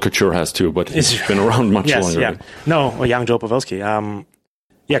 Couture has too, but he's been around much longer. Yeah. No, young Joe Pavelski.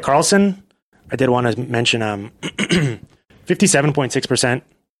 Karlsson, I did want to mention 57.6%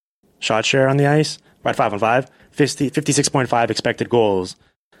 shot share on the ice, right 5-on-5, 56.5 expected goals.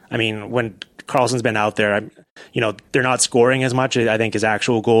 I mean, when Karlsson's been out there, they're not scoring as much. I think his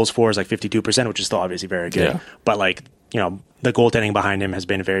actual goals for is 52%, which is still obviously very good. Yeah. But the goaltending behind him has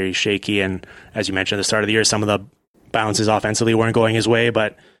been very shaky. And as you mentioned at the start of the year, some of the bounces offensively weren't going his way.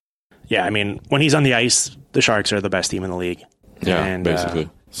 But yeah, I mean, when he's on the ice, the Sharks are the best team in the league. Yeah, and, basically.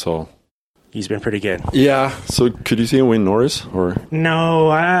 So he's been pretty good. Yeah. So could you see him win Norris? Or no,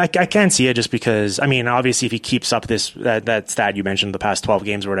 I can't see it just because, I mean, obviously if he keeps up that stat you mentioned, the past 12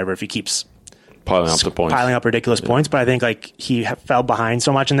 games or whatever, if he keeps piling up ridiculous points, but I think he fell behind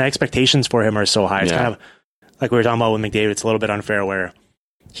so much and the expectations for him are so high. It's kind of like we were talking about with McDavid. It's a little bit unfair where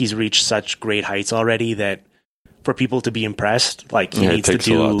he's reached such great heights already that for people to be impressed, he needs to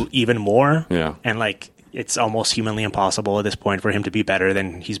do even more. Yeah. And it's almost humanly impossible at this point for him to be better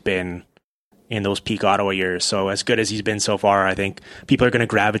than he's been in those peak Ottawa years. So as good as he's been so far, I think people are going to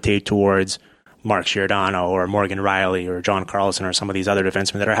gravitate towards Mark Giordano or Morgan Rielly or John Carlson or some of these other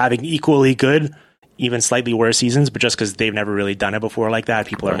defensemen that are having equally good, even slightly worse seasons, but just because they've never really done it before like that,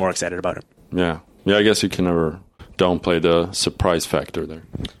 people are more excited about it. Yeah. Yeah, I guess you can never downplay the surprise factor there.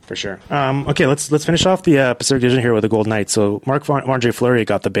 For sure. Okay, let's finish off the Pacific Division here with the Golden Knights. So Marc-Andre Fleury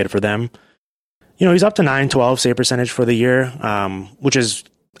got the bid for them. He's up to .912 save percentage for the year, which is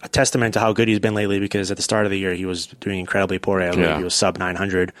a testament to how good he's been lately, because at the start of the year he was doing incredibly poor. He was sub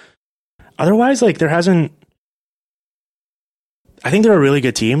 900. Otherwise, there hasn't. I think they're a really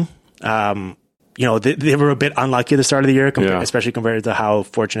good team. They were a bit unlucky at the start of the year, especially compared to how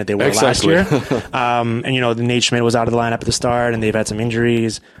fortunate they were last year. And Nate Schmidt was out of the lineup at the start, and they've had some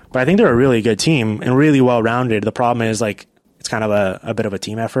injuries. But I think they're a really good team and really well rounded. The problem is it's kind of a bit of a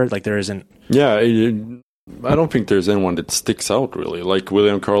team effort. There isn't. Yeah, I don't think there's anyone that sticks out really.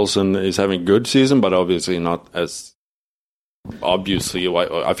 William Karlsson is having a good season, but obviously not as obviously.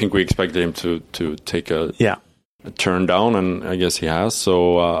 I think we expected him to take a turn down, and I guess he has.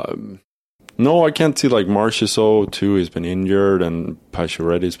 So no, I can't see Marchessault too. He's been injured, and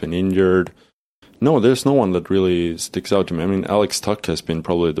Pacioretty's been injured. No, there's no one that really sticks out to me. I mean, Alex Tuch has been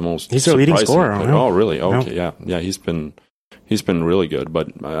probably the most. He's their leading scorer. Oh, really? Okay, yeah. He's been really good,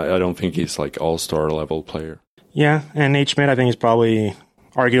 but I don't think he's all-star level player. Yeah, and Nate Schmidt, I think, is probably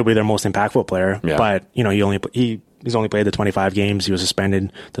arguably their most impactful player. Yeah. But he's only played the 25 games. He was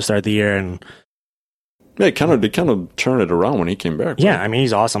suspended to start the year, and they kind of turned it around when he came back. Yeah, right? I mean,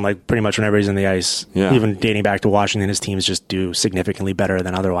 he's awesome. Like, pretty much whenever he's in the ice, even dating back to Washington, his teams just do significantly better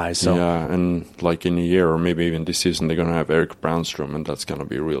than otherwise. So yeah, and like in a year or maybe even this season, they're going to have Erik Brannstrom, and that's going to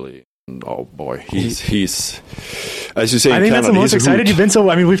be really... Oh boy, he's as you say. I think that's the most excited you've been. So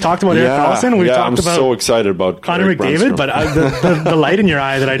I mean, we've talked about Erik Karlsson. We've talked about so excited about Connor McDavid, but the light in your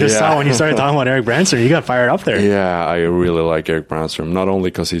eye that I just saw when you started talking about Erik Brannstrom, you got fired up there. Yeah, I really like Erik Brannstrom. Not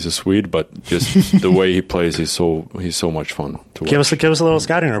only because he's a Swede, but just the way he plays. He's so much fun to watch. Give us a little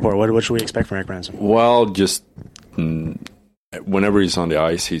scouting report. What should we expect from Erik Brannstrom? Well, just whenever he's on the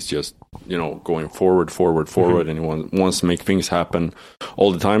ice, he's just going forward, and he wants to make things happen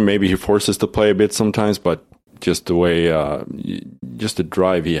all the time. Maybe he forces the play a bit sometimes, but just the way, just the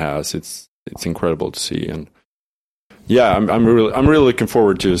drive he has, it's incredible to see. And yeah, I'm really looking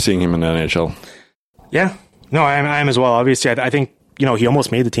forward to seeing him in the NHL. Yeah, no, I am as well. Obviously, I think he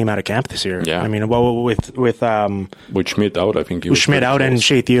almost made the team out of camp this year. Yeah, I mean, well, with Schmidt out, I think he was Schmidt out, and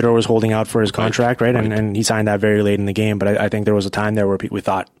Shea Theodore was holding out for his contract, right? And he signed that very late in the game. But I think there was a time there where we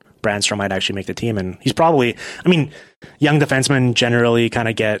thought Brannstrom might actually make the team, and he's probably, I mean, young defensemen generally kind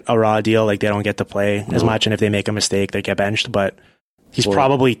of get a raw deal, like they don't get to play as much, and if they make a mistake, they get benched, but he's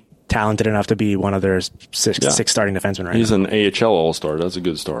probably talented enough to be one of their six starting defensemen right He's now. An AHL All-Star. That's a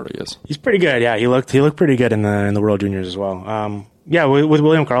good start, I guess. He's pretty good, yeah. He looked pretty good in the World Juniors as well. With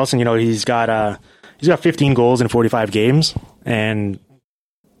William Karlsson, he's got 15 goals in 45 games, and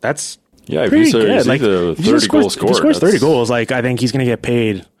that's pretty good. He's like a 30-goal scorer. If he scores 30 goals, like, I think he's going to get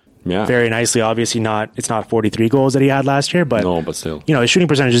paid very nicely. Obviously, it's not 43 goals that he had last year, but no, but still, his shooting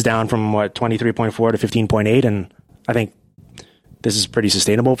percentage is down from 23.4 to 15.8, and I think this is pretty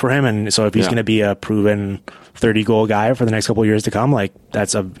sustainable for him. And so if he's going to be a proven 30-goal guy for the next couple of years to come, like,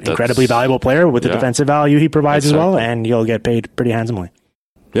 that's an incredibly valuable player with the defensive value he provides as well, and he'll get paid pretty handsomely.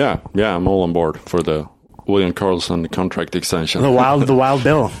 Yeah, I'm all on board for the William Karlsson contract extension. The Wild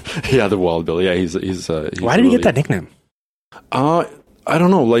Bill. Yeah, the Wild Bill. Yeah, he's Why did he get that nickname? I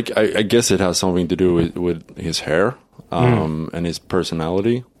don't know. Like, I guess it has something to do with his hair and his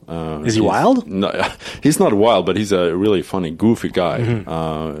personality. Is he wild? No, he's not wild, but he's a really funny, goofy guy.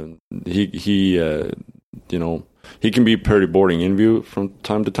 He can be pretty boring in view from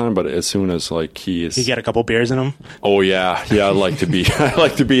time to time, but as soon as he get a couple beers in him. Oh yeah, I like to be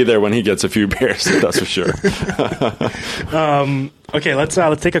there when he gets a few beers. That's for sure. Okay, let's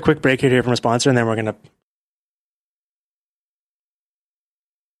take a quick break here from a sponsor, and then we're gonna.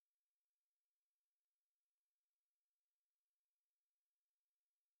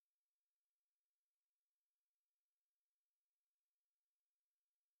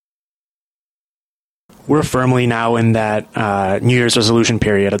 We're firmly now in that New Year's resolution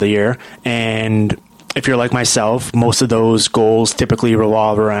period of the year, and if you're like myself, most of those goals typically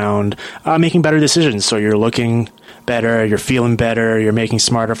revolve around making better decisions. So you're looking better, you're feeling better, you're making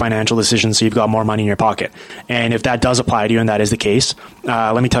smarter financial decisions, so you've got more money in your pocket. And if that does apply to you, and that is the case,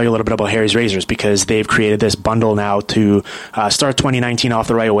 let me tell you a little bit about Harry's Razors, because they've created this bundle now to start 2019 off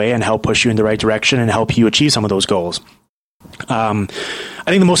the right way and help push you in the right direction and help you achieve some of those goals. I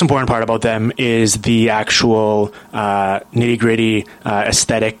think the most important part about them is the actual nitty-gritty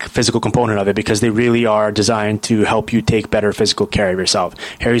aesthetic physical component of it, because they really are designed to help you take better physical care of yourself.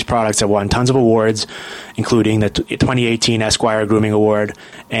 Harry's products have won tons of awards, including the 2018 Esquire Grooming Award,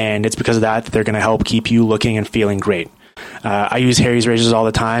 and it's because of that they're going to help keep you looking and feeling great. I use Harry's razors all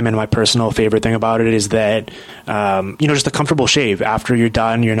the time, and my personal favorite thing about it is that, just a comfortable shave. After you're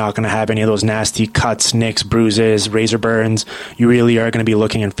done, you're not going to have any of those nasty cuts, nicks, bruises, razor burns. You really are going to be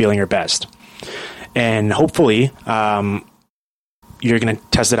looking and feeling your best. And hopefully, you're going to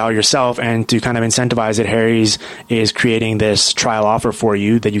test it out yourself, and to kind of incentivize it, Harry's is creating this trial offer for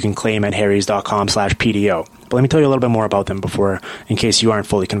you that you can claim at harrys.com/PDO. But let me tell you a little bit more about them in case you aren't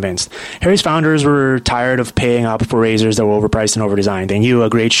fully convinced. Harry's founders were tired of paying up for razors that were overpriced and overdesigned. They knew a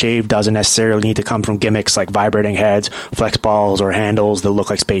great shave doesn't necessarily need to come from gimmicks like vibrating heads, flex balls, or handles that look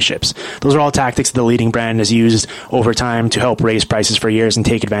like spaceships. Those are all tactics the leading brand has used over time to help raise prices for years and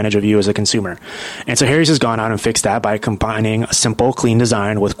take advantage of you as a consumer. And so Harry's has gone out and fixed that by combining a simple, clean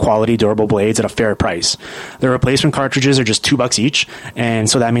design with quality, durable blades at a fair price. Their replacement cartridges are just $2 each, and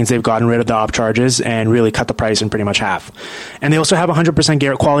so that means they've gotten rid of the upcharges and really cut the price in pretty much half. And they also have a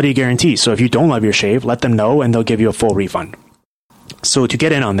 100% quality guarantee, so if you don't love your shave, let them know and they'll give you a full refund. So to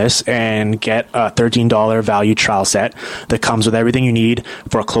get in on this and get a $13 value trial set that comes with everything you need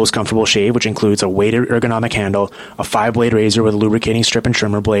for a close, comfortable shave, which includes a weighted ergonomic handle, a 5-blade razor with a lubricating strip and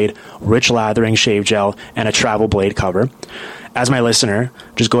trimmer blade, rich lathering shave gel, and a travel blade cover. as my listener,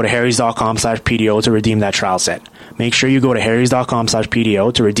 just go to harrys.com/PDO to redeem that trial set. Make sure you go to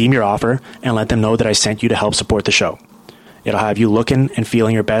harrys.com/PDO to redeem your offer and let them know that I sent you to help support the show. It'll have you looking and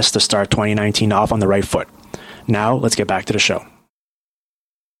feeling your best to start 2019 off on the right foot. Now, let's get back to the show.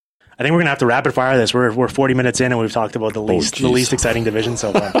 I think we're going to have to rapid fire this. We're 40 minutes in and we've talked about the least exciting division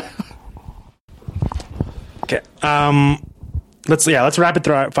so far. Okay. Let's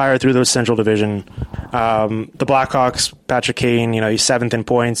rapid fire through the Central Division. The Blackhawks, Patrick Kane, he's 7th in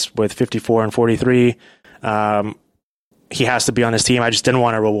points with 54 and 43. He has to be on this team. I just didn't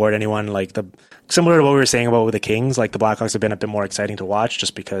want to reward anyone similar to what we were saying about with the Kings. Like the Blackhawks have been a bit more exciting to watch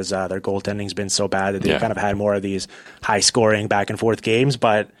just because their goaltending's been so bad that they've kind of had more of these high scoring back and forth games.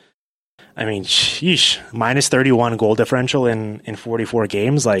 But I mean, sheesh, minus 31 goal differential in 44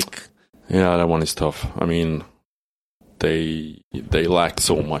 games. Yeah, that one is tough. I mean, they lack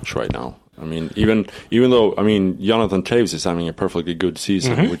so much right now. I mean, even though Jonathan Toews is having a perfectly good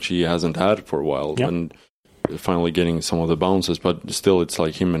season, which he hasn't had for a while, and finally getting some of the bounces, but still, it's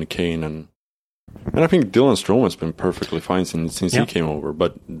like him and Kane, and I think Dylan Strome has been perfectly fine since he came over.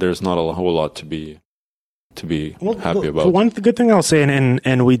 But there's not a whole lot to be happy about. One good thing I'll say,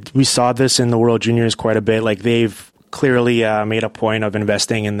 and we saw this in the World Juniors quite a bit. Like they've clearly made a point of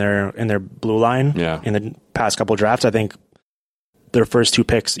investing in their blue line. In the past couple of drafts, I think their first 2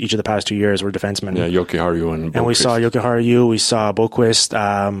 picks each of the past 2 years were defensemen. Yeah, Jokiharju and Boquist. And we saw Jokiharju, we saw Boquist,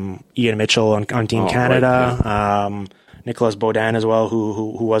 Ian Mitchell on Team Canada, right, Nicholas Baudin as well,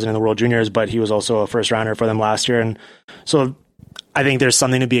 who wasn't in the World Juniors, but he was also a first rounder for them last year. And so I think there's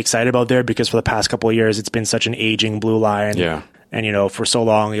something to be excited about there because for the past couple of years, it's been such an aging blue line. Yeah. And, for so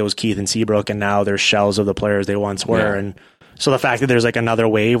long, it was Keith and Seabrook, and now they're shells of the players they once were. Yeah. And so the fact that there's another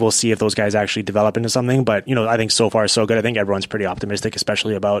wave, we'll see if those guys actually develop into something. But, I think so far so good. I think everyone's pretty optimistic,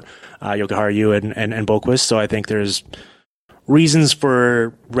 especially about Jokiharju and Boquist. So I think there's reasons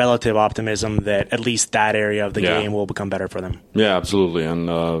for relative optimism that at least that area of the game will become better for them. Yeah, absolutely. And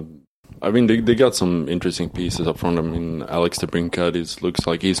they got some interesting pieces up front. I mean, Alex DeBrincat looks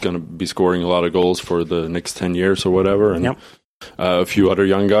like he's going to be scoring a lot of goals for the next 10 years or whatever. And a few other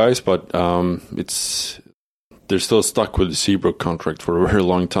young guys, but they're still stuck with the Seabrook contract for a very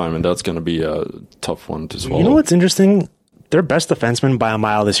long time, and that's going to be a tough one to swallow. You know what's interesting? Their best defenseman by a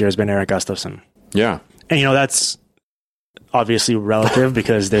mile this year has been Erik Gustafsson. Yeah. And, that's obviously relative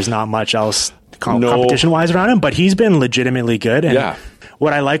because there's not much else competition-wise around him, but he's been legitimately good. And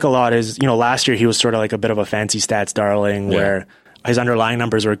what I like a lot is, last year he was sort of like a bit of a fancy stats darling where his underlying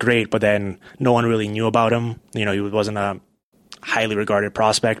numbers were great, but then no one really knew about him. He wasn't a highly regarded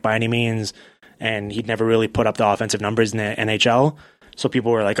prospect by any means, and he'd never really put up the offensive numbers in the NHL. So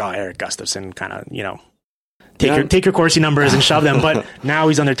people were like, oh, Erik Gustafsson kind of, take your Corsi numbers and shove them. But now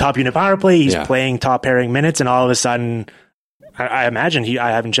he's on their top unit power play. He's playing top pairing minutes, and all of a sudden, I imagine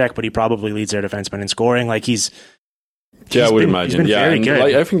I haven't checked, but he probably leads their defenseman in scoring. I would imagine. He's been very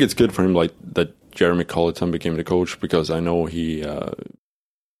good. I think it's good for him, that Jeremy Colleton became the coach, because I know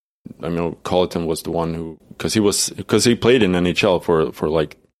Colleton was the one who, because he played in NHL for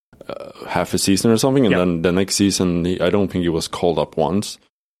half a season or something, and then the next season I don't think he was called up once,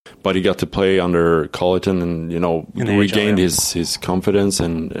 but he got to play under Colleton and regained his confidence,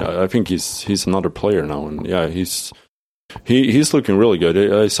 and I think he's another player now, and he's looking really good.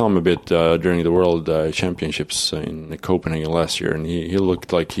 I saw him a bit during the World Championships in Copenhagen last year, and he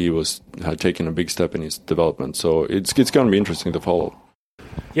looked like he had taken a big step in his development. So it's going to be interesting to follow.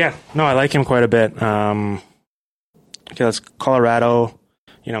 Yeah, no, I like him quite a bit. Okay, that's Colorado.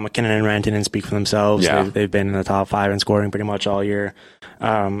 McKinnon and Rantanen speak for themselves. Yeah. They've been in the top 5 in scoring pretty much all year.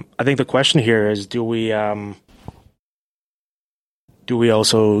 I think the question here is, do we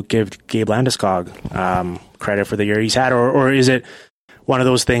also give Gabe Landeskog credit for the year he's had, or is it one of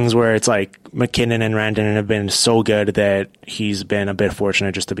those things where it's like McKinnon and Rantanen have been so good that he's been a bit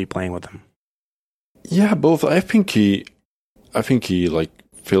fortunate just to be playing with them? Yeah, both. I think he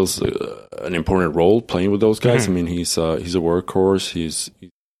fills an important role playing with those guys. I mean, he's a workhorse. He's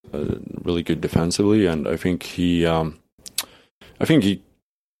really good defensively, and I think he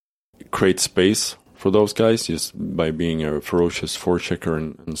creates space for those guys just by being a ferocious forechecker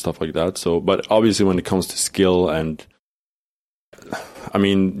and stuff like that. So, but obviously when it comes to skill, and I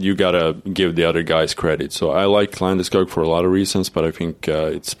mean, you gotta give the other guys credit. So I like Landeskog for a lot of reasons, but I think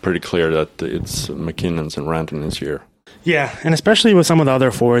it's pretty clear that it's McKinnon's and Rantanen's year. Yeah, and especially with some of the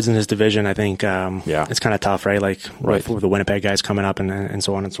other forwards in this division, I think it's kind of tough, right? With the Winnipeg guys coming up and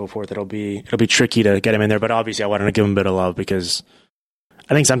so on and so forth, it'll be tricky to get him in there. But obviously, I wanted to give him a bit of love because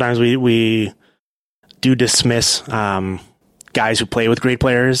I think sometimes we do dismiss guys who play with great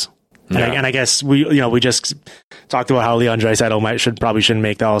players And I guess we just talked about how Leon Draisaitl probably shouldn't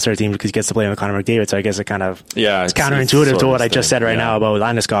make the All-Star team because he gets to play with Connor McDavid. So I guess it's counterintuitive to what I just said right now about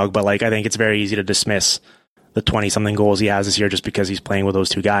Landeskog. But like, I think it's very easy to dismiss the 20-something goals he has this year just because he's playing with those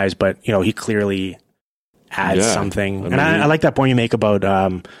two guys. But he clearly adds something. I like that point you make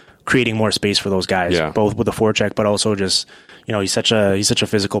about creating more space for those guys, both with the forecheck, but also just he's such a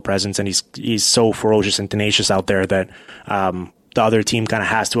physical presence, and he's so ferocious and tenacious out there that the other team kind of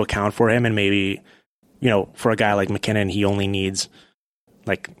has to account for him. And maybe for a guy like McKinnon, he only needs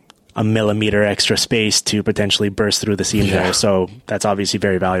like a millimeter extra space to potentially burst through the seam there. So that's obviously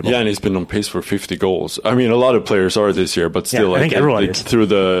very valuable. Yeah, and he's been on pace for 50 goals. I mean, a lot of players are this year, but still, I think everyone is. Through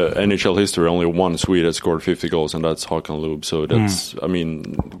the NHL history, only one Swede has scored 50 goals, and that's Håkan Loob. So that's, I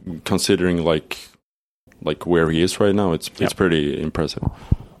mean, considering like where he is right now, it's pretty impressive.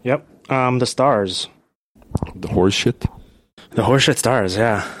 Yep. The Stars. The horseshit? The horseshit Stars,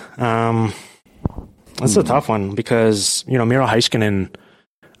 yeah. That's a tough one because, Miro Heiskanen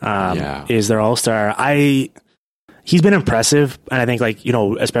is their all-star. He's been impressive, and I think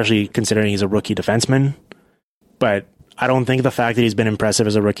especially considering he's a rookie defenseman, but I don't think the fact that he's been impressive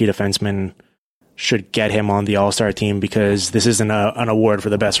as a rookie defenseman should get him on the all-star team, because this isn't an award for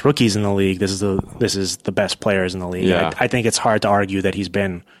the best rookies in the league. This is the best players in the league. Yeah. I think it's hard to argue that he's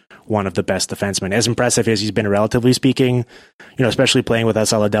been one of the best defensemen. As impressive as he's been, relatively speaking, especially playing with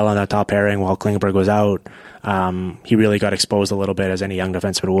Saladell on that top pairing while Klingberg was out, he really got exposed a little bit, as any young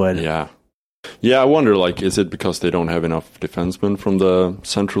defenseman would. Yeah. Yeah, I wonder, is it because they don't have enough defensemen from the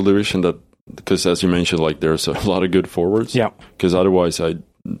Central Division because as you mentioned, there's a lot of good forwards? Yeah. Because otherwise,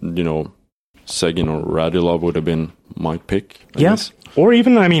 Seguin or Radulov would have been my pick, I guess. Or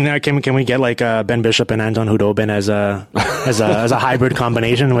even, can we get Ben Bishop and Anton Hudobin as a hybrid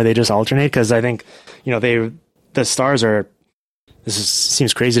combination where they just alternate? Because I think the Stars are.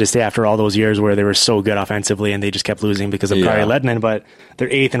 Seems crazy to say after all those years where they were so good offensively and they just kept losing because of Kari Lehtinen, but they're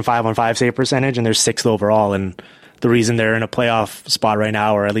 8th in 5-on-5 save percentage and they're 6th overall. And the reason they're in a playoff spot right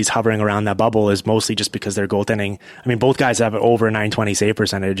now, or at least hovering around that bubble, is mostly just because they're goaltending. I mean, both guys have over 920 save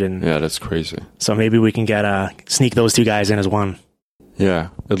percentage, and that's crazy. So maybe we can sneak those two guys in as one. Yeah,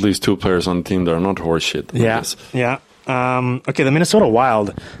 at least two players on the team that are not horseshit. Yeah. Okay, the Minnesota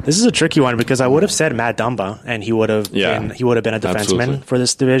Wild. This is a tricky one because I would have said Matt Dumba, and he would have been a defenseman for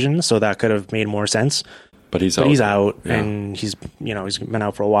this division, so that could have made more sense. But he's out, and he's been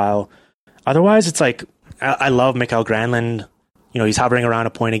out for a while. Otherwise, it's I love Mikael Granlund. He's hovering around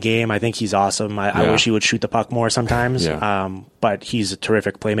a point a game. I think he's awesome. I wish he would shoot the puck more sometimes. But he's a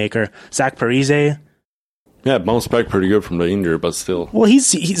terrific playmaker. Zach Parise. Yeah, bounced back pretty good from the injury, but still. Well,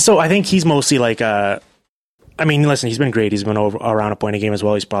 so I think he's mostly listen, he's been great. He's been around a point a game as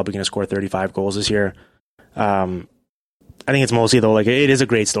well. He's probably going to score 35 goals this year. I think it's mostly, though, it is a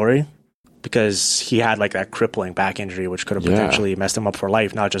great story because he had that crippling back injury, which could have potentially messed him up for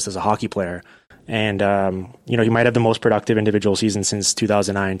life, not just as a hockey player. And, he might have the most productive individual season since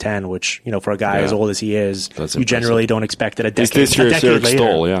 2009-10, which, for a guy as old as he is, you generally don't expect it a decade later.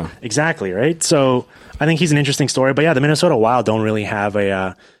 Stoll, Exactly, right? So I think he's an interesting story. But, the Minnesota Wild don't really have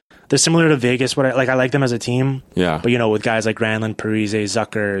they're similar to Vegas. I like them as a team. Yeah. But, with guys like Granlund, Parise,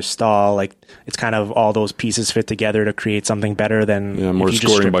 Zucker, Stahl, it's kind of all those pieces fit together to create something better than... Yeah, more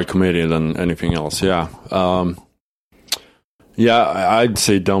scoring by committee than anything else. Yeah. I'd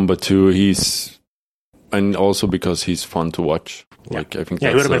say Dumba too. And also because he's fun to watch. I think he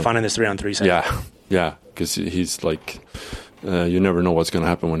would have been fun in this 3-on-3 set. Yeah. Because he's you never know what's going to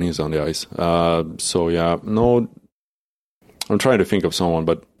happen when he's on the ice. No, I'm trying to think of someone,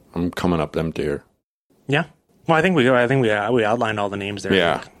 but I'm coming up empty here. Yeah. Well, I think we outlined all the names there.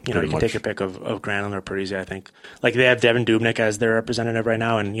 Yeah. You can take a pick of Granlund or Parise, I think. They have Devin Dubnyk as their representative right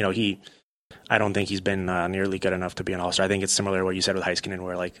now, and I don't think he's been nearly good enough to be an all-star. I think it's similar to what you said with Heiskanen,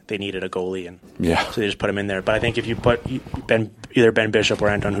 where they needed a goalie, and so they just put him in there. But I think if you put either Ben Bishop or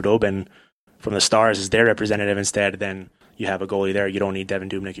Anton Hudobin from the Stars as their representative instead, then you have a goalie there. You don't need Devin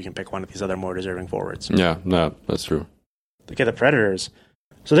Dubnyk. You can pick one of these other more deserving forwards. Yeah, no, that's true. Okay, the Predators.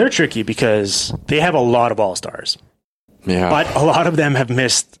 So they're tricky because they have a lot of all-stars. Yeah. But a lot of them have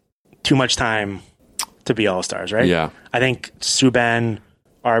missed too much time to be all-stars, right? Yeah. I think Subban,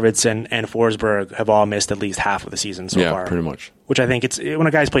 Arvidsson, and Forsberg have all missed at least half of the season so far. Yeah, pretty much. Which I think when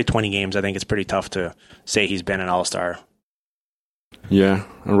a guy's played 20 games, I think it's pretty tough to say he's been an all-star. Yeah.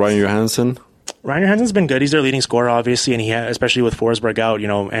 And Ryan Johansson? Ryan Johansson's been good. He's their leading scorer, obviously, and especially with Forsberg out,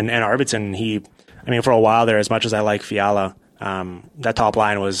 and Arvidsson, for a while there, as much as I like Fiala, that top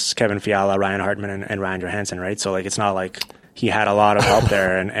line was Kevin Fiala, Ryan Hartman, and Ryan Johansson, right? So it's not like he had a lot of help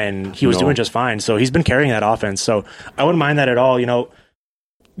there, and he was doing just fine. So he's been carrying that offense. So I wouldn't mind that at all.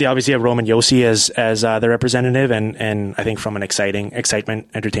 they obviously have Roman Josi as their representative, and I think from an excitement,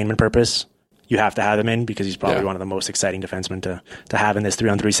 entertainment purpose, you have to have him in because he's probably one of the most exciting defensemen to have in this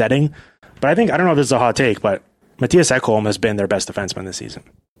 3-on-3 setting. But I don't know if this is a hot take, but Mattias Ekholm has been their best defenseman this season.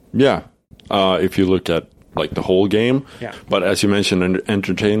 Yeah. If you look at like the whole game. Yeah. But as you mentioned, an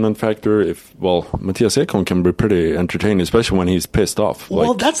entertainment factor, Mattias Ekholm can be pretty entertaining, especially when he's pissed off.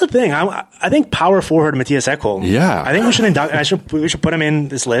 Well, that's the thing. I think power forward Mattias Ekholm. Yeah. I think we should put him in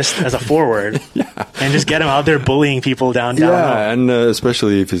this list as a forward. And just get him out there bullying people down. Yeah, and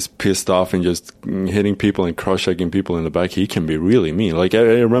especially if he's pissed off and just hitting people and cross-checking people in the back, he can be really mean. Like, I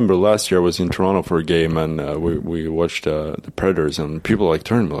remember last year I was in Toronto for a game, and we watched the Predators, and people like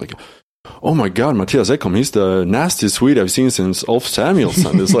turned me like, oh my God, Mattias Ekholm, he's the nastiest Swede I've seen since Ulf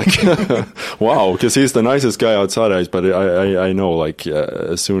Samuelsson. It's like, wow, because he's the nicest guy outside ice, but I know, like,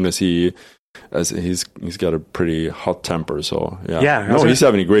 as soon as he's got a pretty hot temper, so he's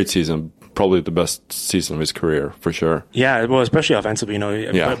having a great season. Probably the best season of his career, for sure. Yeah, well, especially offensively,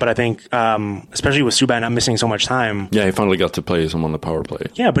 But I think, especially with Subban not missing so much time. Yeah, he finally got to play him on the power play.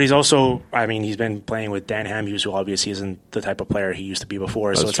 Yeah, but he's also, he's been playing with Dan Hamhuis, who obviously isn't the type of player he used to be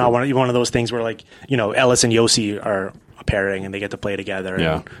before. So it's not one of those things where, like, Ellis and Josi are a pairing and they get to play together.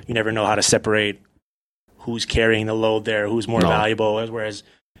 Yeah. And you never know how to separate who's carrying the load there, who's more valuable, whereas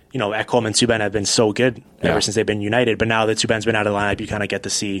Ekholm and Subban have been so good ever since they've been united. But now that Subban's been out of the lineup, you kind of get to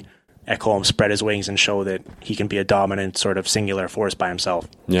see Ekholm spread his wings and show that he can be a dominant sort of singular force by himself.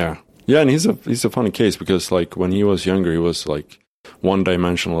 Yeah, and he's a funny case because, like, when he was younger, he was like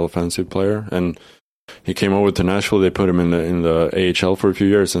one-dimensional offensive player, and he came over to Nashville. They put him in the AHL for a few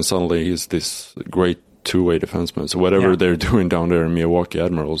years, and suddenly he's this great two-way defenseman. So whatever they're doing down there in Milwaukee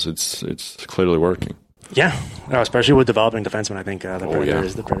Admirals, it's clearly working. Yeah, especially with developing defensemen, I think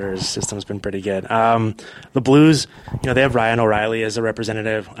the Predators system has been pretty good. The Blues, they have Ryan O'Reilly as a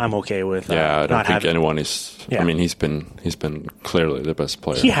representative. I'm okay with. I don't think anyone is. Yeah. I mean, he's been clearly the best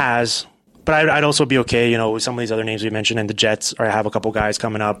player. He has, but I'd also be okay. With some of these other names we mentioned, and the Jets, or have a couple guys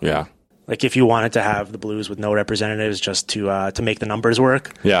coming up. Yeah. Like, if you wanted to have the Blues with no representatives just to make the numbers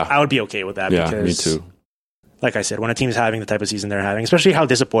work, I would be okay with that. Yeah, because, me too. Like I said, when a team is having the type of season they're having, especially how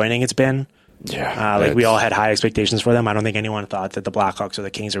disappointing it's been. Yeah, we all had high expectations for them. I don't think anyone thought that the Blackhawks or the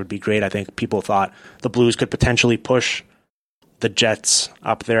Kings would be great. I think people thought the Blues could potentially push the Jets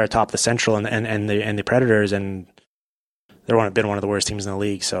up there atop the Central and the Predators, and they're been one of the worst teams in the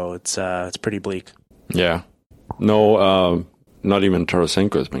league. So it's pretty bleak. Yeah, no, not even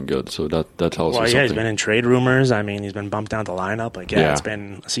Tarasenko has been good. So that tells you something. Yeah, he's been in trade rumors. I mean, he's been bumped down the lineup. Like, it's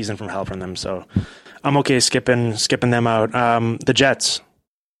been a season from hell from them. So I'm okay skipping them out. The Jets.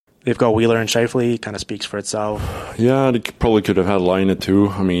 They've got Wheeler and Scheifele, kind of speaks for itself. Yeah, they probably could have had Laine too.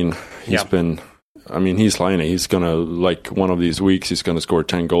 I mean, he's Laine. He's going to, like, one of these weeks, he's going to score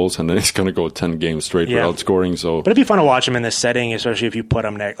 10 goals, and then he's going to go 10 games straight without scoring. So, but it'd be fun to watch him in this setting, especially if you put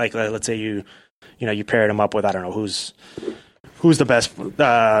him next. Like, let's say you paired him up with, I don't know, who's the best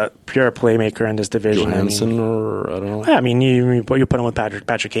pure playmaker in this division? Johansson, or I don't know. Yeah, I mean, you put him with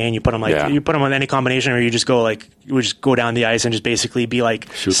Patrick Kane. You put him you put him with any combination, or you just go down the ice and just basically be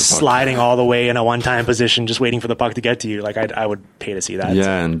like sliding all the way in a one-time position, just waiting for the puck to get to you. Like, I would pay to see that.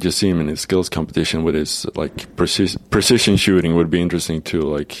 Yeah, and just see him in his skills competition with his like precision shooting would be interesting too.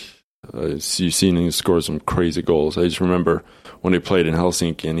 Like, you've seen him score some crazy goals. I just remember when he played in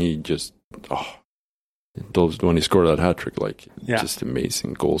Helsinki, and he just when he scored that hat trick, just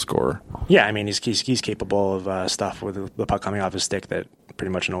amazing goal scorer. Yeah, I mean, he's capable of stuff with the puck coming off his stick that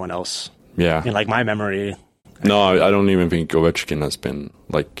pretty much no one else. Yeah, in like my memory. No, I don't even think Ovechkin has been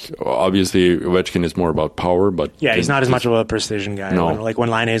like. Obviously, Ovechkin is more about power, but he's not as much of a precision guy. No, when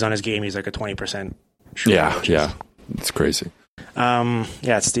Laine is on his game, he's like a 20% shooter. Yeah, it's crazy.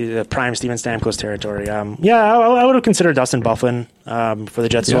 It's the prime Steven Stamkos territory. I would have considered Dustin Byfuglien for the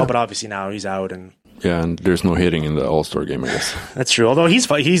Jets as well, but obviously now he's out and. Yeah, and there's no hitting in the All-Star game, I guess. That's true. Although he's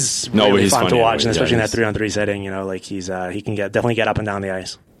really fun to watch, and especially in that 3-on-3 setting. Like, he can definitely get up and down the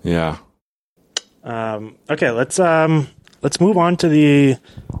ice. Yeah. Okay, let's move on to the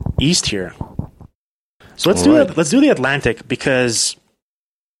East here. So let's do the Atlantic because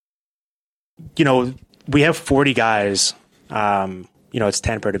we have 40 guys. It's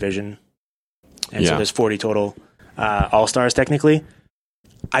 10 per division, and so there's 40 total All-Stars technically.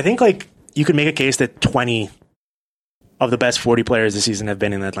 I think you could make a case that 20 of the best 40 players this season have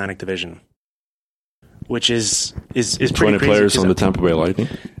been in the Atlantic Division, which is pretty 20 crazy players on the Tampa Bay Lightning.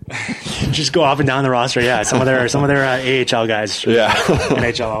 Just go up and down the roster. Yeah, some of their AHL guys. Yeah,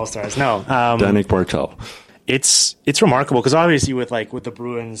 NHL All Stars. No, Danik Bartel. It's remarkable because obviously with the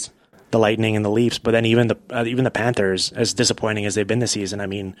Bruins, the Lightning and the Leafs. But then even the Panthers, as disappointing as they've been this season, I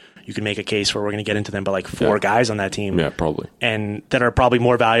mean, you can make a case for we're going to get into them, but like 4 guys on that team. Yeah, probably. And that are probably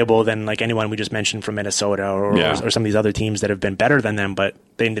more valuable than like anyone we just mentioned from Minnesota or some of these other teams that have been better than them, but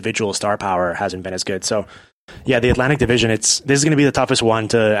the individual star power hasn't been as good. So, yeah, the Atlantic Division, this is going to be the toughest one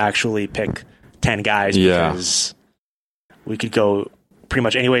to actually pick 10 guys because we could go pretty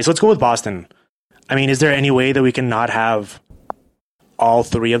much anyway. So let's go with Boston. I mean, is there any way that we can not have all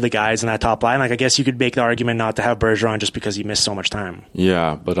 3 of the guys in that top line? Like, I guess you could make the argument not to have Bergeron just because he missed so much time.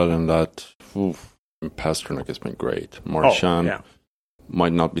 Yeah, but other than that, Pastrnak has been great. Marchand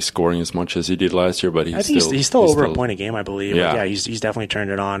might not be scoring as much as he did last year, but he's still over a point a game, I believe. Yeah, like, he's definitely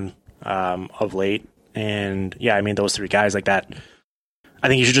turned it on of late. And yeah, I mean, those 3 guys like that, I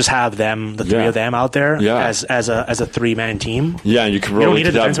think you should just have them, the 3 of them out there as a 3-man team. Yeah, and you don't need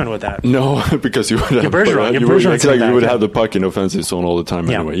a defenseman with that. No, because you would have Bergeron. You would have the puck in offensive zone all the time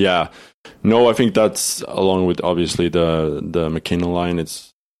anyway. Yeah. No, I think that's along with obviously the McKinnon line.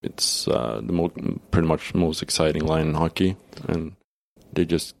 It's pretty much most exciting line in hockey, and they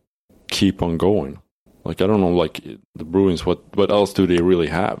just keep on going. Like, I don't know, like, the Bruins, what else do they really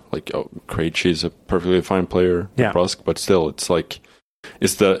have? Like, Krejci is a perfectly fine player, Brusk, but still, it's like,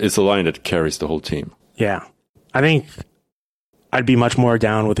 it's the line that carries the whole team. Yeah. I think I'd be much more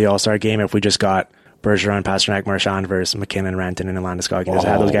down with the All-Star game if we just got Bergeron, Pastrnak, Marchand versus McKinnon, Rantanen, and Landeskog, and just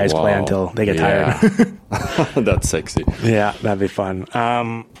have those guys play until they get tired. That's sexy. Yeah, that'd be fun.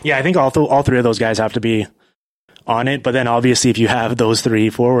 I think all 3 of those guys have to be on it, but then obviously if you have those 3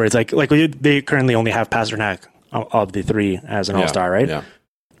 forwards, like they currently only have Pastrnak of the 3 as an all-star, right? Yeah.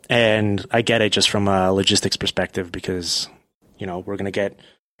 And I get it just from a logistics perspective because, you know, we're going to get,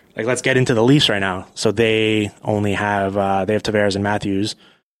 like, let's get into the Leafs right now. So they only have, they have Tavares and Matthews,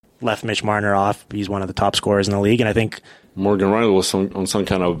 left Mitch Marner off. He's one of the top scorers in the league. And I think Morgan Rielly was on some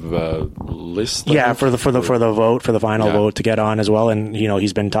kind of list. For the vote, for the final vote to get on as well. And, you know,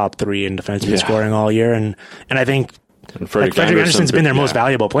 he's been top 3 in defenseman scoring all year. And I think Frederik Andersen's been their most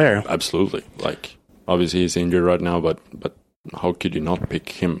valuable player. Absolutely. Like, obviously he's injured right now, but how could you not pick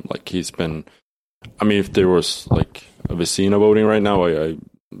him? Like, he's been, I mean, if there was like a Vezina voting right now, I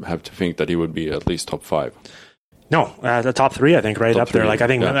have to think that he would be at least top 5. No, the top 3, I think, right top up 3. There. Like,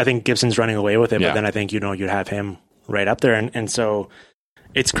 I think Gibson's running away with it, but then I think, you know, you'd have him right up there. And so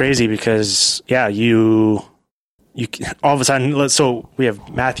it's crazy because, you all of a sudden, so we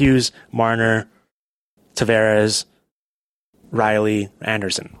have Matthews, Marner, Tavares, Rielly,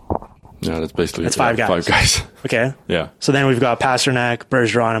 Andersen. Yeah, that's basically 5 guys. 5 guys. Okay. Yeah. So then we've got Pastrnak,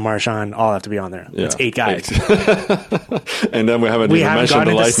 Bergeron, and Marchand all have to be on there. Yeah. It's 8 guys. And then we haven't gotten the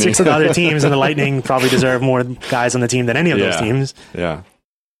into Lightning. 6 of the other teams, and the Lightning probably deserve more guys on the team than any of those teams. Yeah.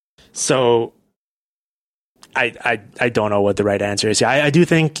 So I don't know what the right answer is. Yeah, I do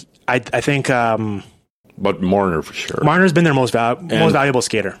think I think. But Marner for sure. Marner's been their most valuable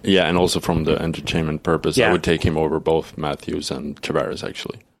skater. Yeah, and also from the entertainment purpose, I would take him over both Matthews and Tavares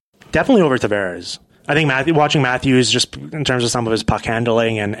actually. Definitely over Tavares. I think watching Matthews, just in terms of some of his puck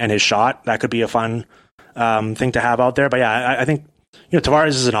handling and his shot, that could be a fun thing to have out there. But yeah, I think, you know,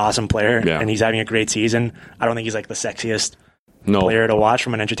 Tavares is an awesome player, and he's having a great season. I don't think he's like the sexiest player to watch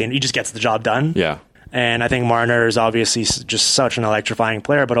from an entertainment. He just gets the job done. Yeah. And I think Marner is obviously just such an electrifying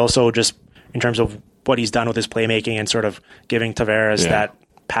player, but also just in terms of what he's done with his playmaking and sort of giving Tavares that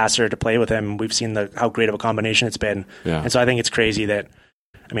passer to play with him. We've seen how great of a combination it's been. Yeah. And so I think it's crazy that,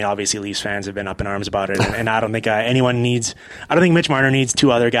 I mean, obviously Leafs fans have been up in arms about it, and I don't think I don't think Mitch Marner needs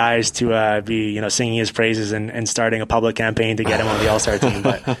 2 other guys to be, you know, singing his praises and starting a public campaign to get him on the All-Star team.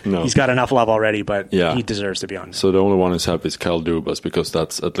 But he's got enough love already, but he deserves to be on. So the only one who's happy is Kyle Dubas, because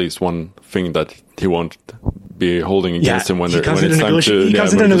that's at least one thing that he won't be holding against him when it's time to... He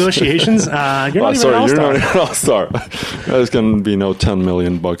comes into negotiations. You're not even an All-Star. You're not an All-Star. There's going to be no $10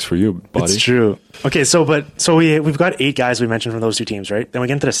 million for you, buddy. It's true. Okay, so we've got 8 guys we mentioned from those 2 teams, right? Then we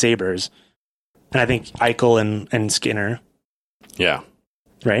get into the Sabres, and I think Eichel and Skinner. Yeah.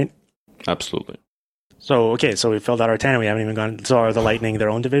 Right? Absolutely. So, okay, so we filled out our 10, and we haven't even gone... So are the Lightning their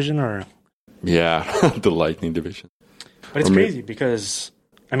own division, or...? Yeah, the Lightning division. But it's crazy because...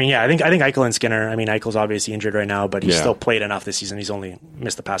 I mean, I think Eichel and Skinner. I mean, Eichel's obviously injured right now, but he's still played enough this season. He's only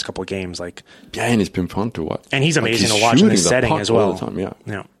missed the past couple of games. Like, and it's been fun to watch. And he's amazing to watch in this setting as well. All the time,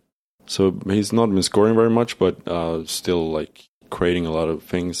 yeah. So he's not been scoring very much, but still like creating a lot of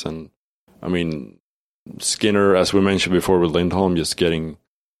things. And I mean, Skinner, as we mentioned before with Lindholm, just getting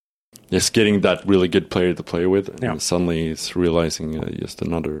that really good player to play with, and suddenly he's realizing just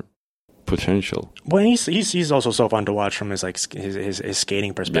another potential. Well, he's also so fun to watch from his his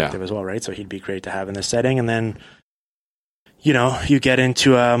skating perspective as well, right? So he'd be great to have in this setting. And then, you know, you get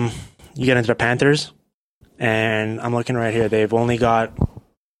into you get into the Panthers, and I'm looking right here. They've only got,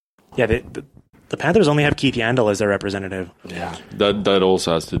 the Panthers only have Keith Yandle as their representative. Yeah, that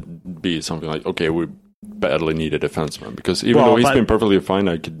also has to be something like, okay, we badly need a defenseman, because even though he's been perfectly fine,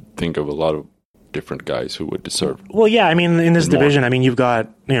 I could think of a lot of different guys who would deserve. Well, yeah, I mean, in this division, I mean, you've got,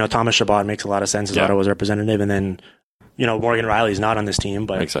 Thomas Chabot makes a lot of sense as Ottawa's representative, and then, Morgan Riley's not on this team,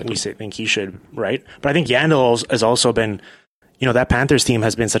 but we think he should, right? But I think Yandel has also been, that Panthers team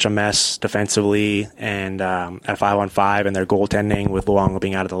has been such a mess defensively and at 5-on-5, and their goaltending with Luongo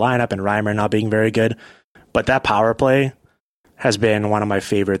being out of the lineup and Reimer not being very good. But that power play has been one of my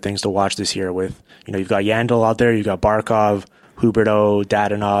favorite things to watch this year with, you've got Yandel out there, you've got Barkov, Huberdeau,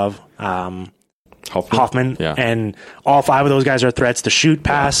 Dadonov, Hoffman. Yeah. And all 5 of those guys are threats to shoot,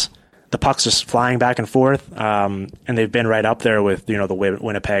 pass. Yeah. The puck's just flying back and forth. And they've been right up there with, the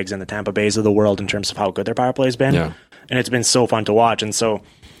Winnipegs and the Tampa Bays of the world in terms of how good their power play has been. Yeah. And it's been so fun to watch. And so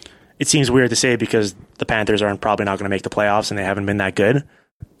it seems weird to say because the Panthers are probably not going to make the playoffs and they haven't been that good.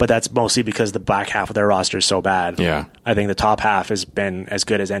 But that's mostly because the back half of their roster is so bad. Yeah. I think the top half has been as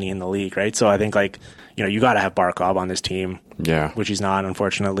good as any in the league, right? So I think, you got to have Barkov on this team. Yeah. Which he's not,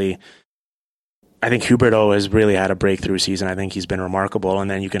 unfortunately. I think Huberdeau has really had a breakthrough season. I think he's been remarkable. And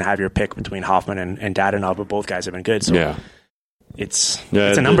then you can have your pick between Hoffman and Dadonov, but both guys have been good. So it's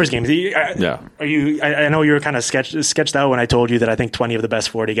a numbers game. I know you were kind of sketched out when I told you that I think 20 of the best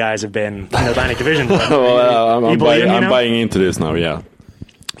 40 guys have been in the Atlantic Division. I'm buying into this now, yeah.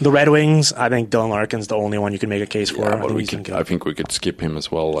 The Red Wings, I think Dylan Larkin's the only one you can make a case for. I think we could skip him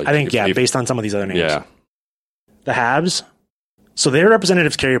as well. Based on some of these other names. Yeah. The Habs, so their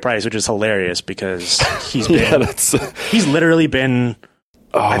representative's Carey Price, which is hilarious because he's been he's literally been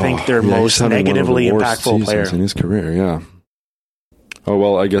I think their most negatively impactful player in his career. Yeah. Oh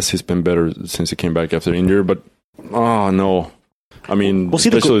well, I guess he's been better since he came back after injury, but no. I mean,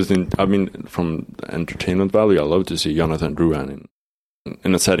 from entertainment value, I love to see Jonathan Drouin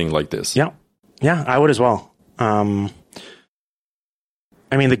in a setting like this. Yeah, I would as well. I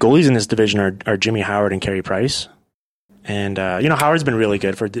mean, the goalies in this division are Jimmy Howard and Carey Price. And, Howard's been really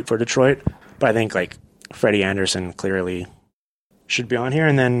good for Detroit, but I think, Freddie Anderson clearly should be on here.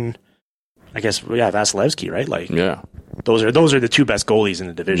 And then, I guess, Vasilevsky, right? Those are the 2 best goalies in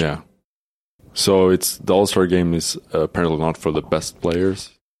the division. Yeah. So the All-Star game is apparently not for the best players?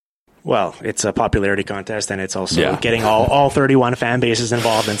 Well, it's a popularity contest, and it's also getting all 31 fan bases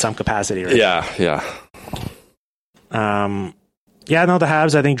involved in some capacity, right? Yeah. The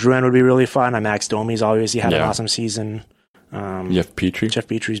Habs, I think Drouin would be really fun. Max Domi's obviously had an awesome season. Jeff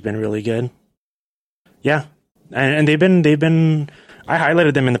Petry's been really good. Yeah. And they've been I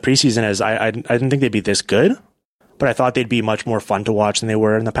highlighted them in the preseason as I didn't think they'd be this good, but I thought they'd be much more fun to watch than they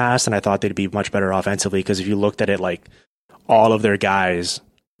were in the past, and I thought they'd be much better offensively because if you looked at it, all of their guys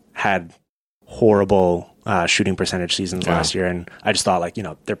had horrible shooting percentage seasons last year, and I just thought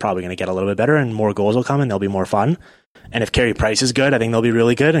they're probably going to get a little bit better and more goals will come and they'll be more fun. And if Carey Price is good, I think they'll be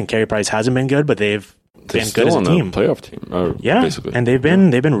really good. And Carey Price hasn't been good, but they've been good as a team, playoff team. Basically. And they've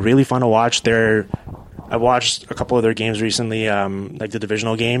been really fun to watch. I watched a couple of their games recently, the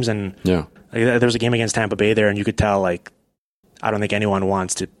divisional games, and there was a game against Tampa Bay there, and you could tell I don't think anyone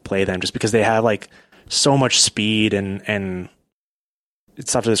wants to play them just because they have so much speed and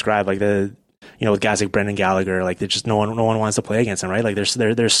it's tough to describe. With guys like Brendan Gallagher, they just no one wants to play against them, right?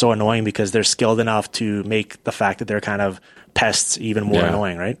 They're so annoying because they're skilled enough to make the fact that they're kind of pests even more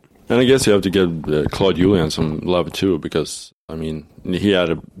annoying, right? And I guess you have to give Claude Julien some love too, because he had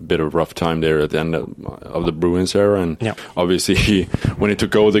a bit of a rough time there at the end of the Bruins era, and obviously when he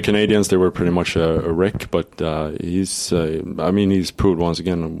took over the Canadiens, they were pretty much a wreck. But he's proved once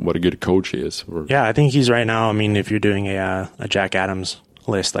again what a good coach he is. I think he's right now. if you're doing a Jack Adams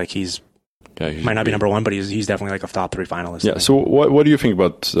list, he's might not be number 1, but he's definitely a top 3 finalist. Yeah. So what do you think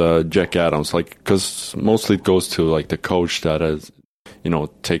about Jack Adams? Because mostly it goes to the coach that has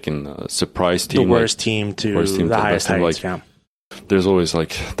taken a surprise team, the worst team to the highest heights. There's always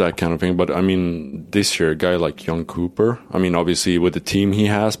that kind of thing. But this year, a guy like Jon Cooper. Obviously with the team he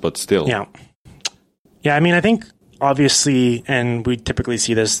has, but still. Yeah. I think obviously, and we typically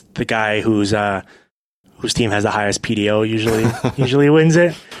see this, the guy whose team has the highest PDO usually wins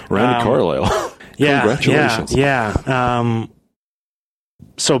it. Randy Carlyle. Congratulations.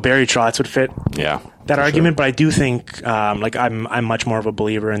 So Barry Trotz would fit that argument, sure. But I do think I'm much more of a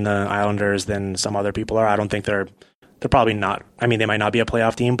believer in the Islanders than some other people are. I don't think they're probably not. They might not be a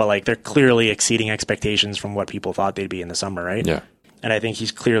playoff team, but they're clearly exceeding expectations from what people thought they'd be in the summer, right? Yeah. And I think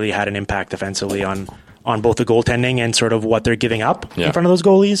he's clearly had an impact defensively on both the goaltending and sort of what they're giving up in front of those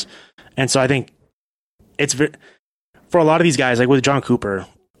goalies. And so I think it's for a lot of these guys, with Jon Cooper,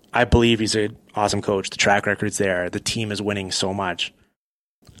 I believe he's an awesome coach. The track record's there. The team is winning so much.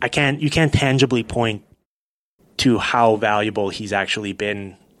 You can't tangibly point to how valuable he's actually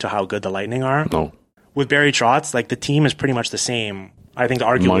been to how good the Lightning are. No. With Barry Trotz, like the team is pretty much the same. I think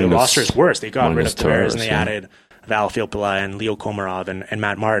arguably the roster is worse. They got rid of Tavares and they added Val Filppula and Leo Komarov and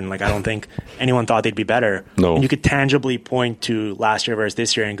Matt Martin. Like I don't think anyone thought they'd be better. No. And you could tangibly point to last year versus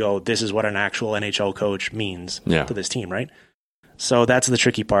this year and go, this is what an actual NHL coach means to this team, right? So that's the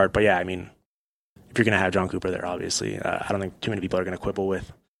tricky part. But yeah, I mean, if you're going to have John Cooper there, obviously, I don't think too many people are going to quibble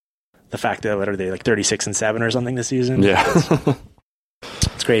with the fact that, what are they, like 36-7 or something this season? Yeah.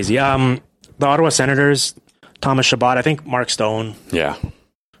 It's crazy. The Ottawa Senators, Thomas Chabot, I think Mark Stone. Yeah.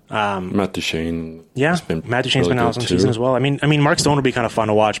 Matt Duchene. Yeah, Matt Duchene's been an awesome season as well. I mean, Mark Stone would be kind of fun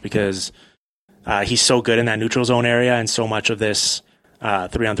to watch because he's so good in that neutral zone area, and so much of this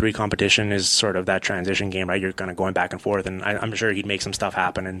 3-on-3 competition is sort of that transition game, right? You're kind of going back and forth, and I'm sure he'd make some stuff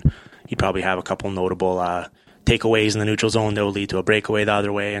happen, and he'd probably have a couple notable takeaways in the neutral zone that will lead to a breakaway the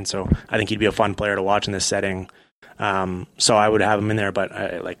other way, and so I think he'd be a fun player to watch in this setting. So I would have him in there, but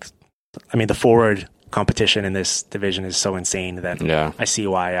the forward competition in this division is so insane that I see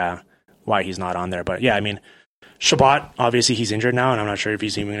why he's not on there. But yeah, I mean, Chabot, obviously he's injured now, and I'm not sure if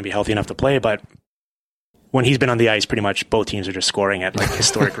he's even going to be healthy enough to play, but when he's been on the ice, pretty much both teams are just scoring at like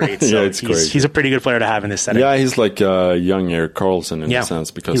historic rates. So it's great. He's a pretty good player to have in this setting. Yeah, he's like young Erik Karlsson in a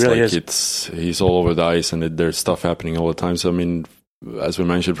sense, because he really he's all over the ice and there's stuff happening all the time. So I mean, as we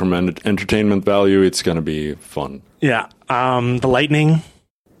mentioned, from an entertainment value, it's going to be fun. Yeah. The Lightning,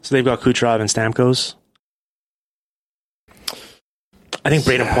 so they've got Kucherov and Stamkos. I think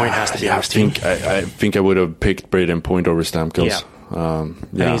Braden Point has to be on this team. I think I would have picked Braden Point over Stamkos. Yeah. I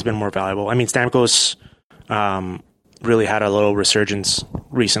think he's been more valuable. I mean, Stamkos really had a little resurgence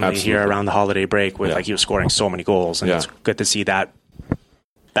recently here around the holiday break with like he was scoring so many goals, and it's good to see that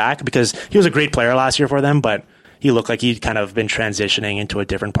back because he was a great player last year for them, but he looked like he'd kind of been transitioning into a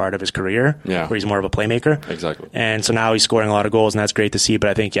different part of his career where he's more of a playmaker. Exactly. And so now he's scoring a lot of goals, and that's great to see.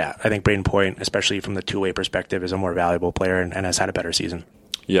 But I think Braden Point, especially from the two-way perspective, is a more valuable player and has had a better season.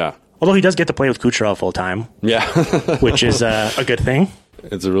 Yeah. Although he does get to play with Kucherov full time. Yeah. which is a good thing.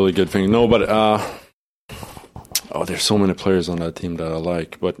 It's a really good thing. No, but there's so many players on that team that I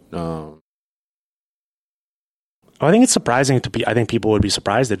like, but I think it's surprising I think people would be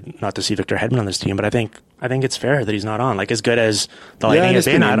surprised not to see Victor Hedman on this team, but I think it's fair that he's not on. Like as good as the Lightning has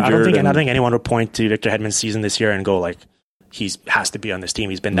been, I don't think anyone would point to Victor Hedman's season this year and go like he has to be on this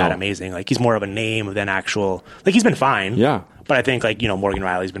team. He's been that amazing. Like he's more of a name than actual. Like he's been fine. Yeah. But I think Morgan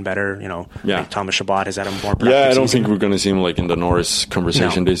Riley's been better. Like Thomas Chabot has had a more productive I don't season. think we're going to see him like in the Norris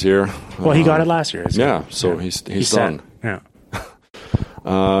conversation this year. Well, he got it last year. So he's done. Yeah.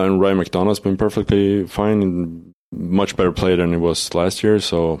 And Ryan McDonough's been perfectly fine and much better play than he was last year.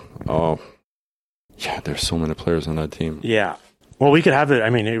 So, there's so many players on that team. Yeah. Well, we could have it. I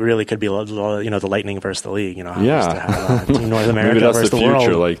mean, it really could be, the Lightning versus the league. To have, North America Maybe that's versus the the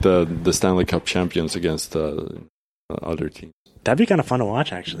future, world. like the Stanley Cup champions against other teams. That'd be kind of fun to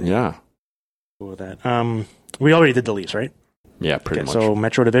watch, actually. Yeah. Cool with that. We already did the Leafs, right? Yeah, pretty much. So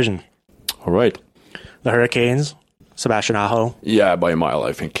Metro Division. All right. The Hurricanes, Sebastian Aho. Yeah, by a mile,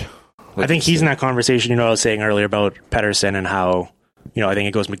 I think. I think he's in that conversation. I was saying earlier about Pettersson and how. I think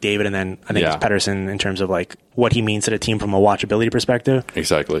it goes McDavid, and then I think it's Pettersson in terms of like what he means to the team from a watchability perspective.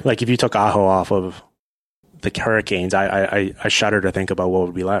 Exactly. Like if you took Aho off of the Hurricanes, I shudder to think about what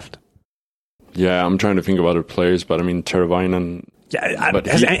would be left. Yeah, I'm trying to think of other players, but I mean Teravainen.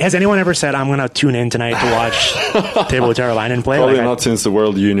 Yeah, has anyone ever said I'm going to tune in tonight to watch Teuvo Teravainen play? Probably not since the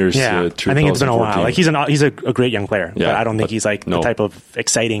World Juniors. Yeah, I think it's been a while. Like he's a great young player, but I don't think he's like the type of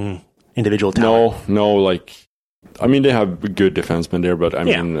exciting individual talent. No, like. I mean, they have good defensemen there, but I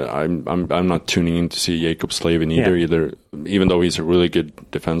mean, I'm not tuning in to see Jacob Slavin either, even though he's a really good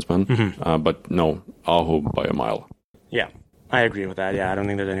defenseman. Mm-hmm. But no, Aho by a mile. Yeah, I agree with that. Yeah, I don't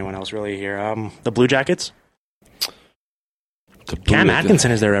think there's anyone else really here. The Blue Jackets. Cam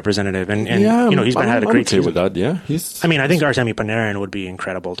Atkinson is their representative, and he's had a great season with that. Yeah, I think Artemi Panarin would be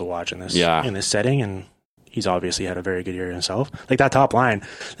incredible to watch in this setting, and he's obviously had a very good year himself. Like that top line,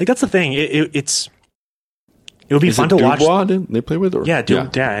 like that's the thing. It would be fun to watch. They play with, or?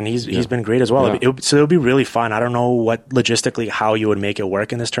 And he's been great as well. Yeah. So it would be really fun. I don't know what logistically how you would make it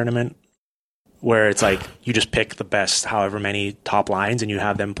work in this tournament, where it's like you just pick the best, however many top lines, and you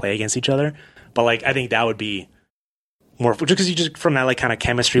have them play against each other. But like I think that would be more just because you just from that like kind of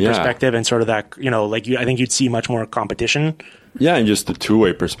chemistry perspective and sort of that I think you'd see much more competition. Yeah, and just the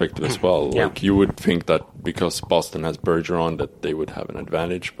two-way perspective as well. Like you would think that because Boston has Bergeron that they would have an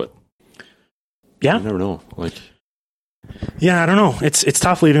advantage, but. Yeah, you never know. Like, Yeah, I don't know. It's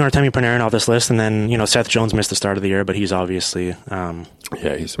tough leaving Artemi Panarin off this list, and then Seth Jones missed the start of the year, but he's obviously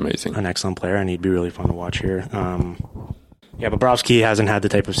he's amazing, an excellent player, and he'd be really fun to watch here. Bobrovsky hasn't had the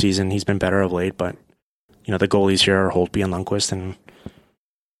type of season. He's been better of late, but the goalies here are Holtby and Lundqvist, and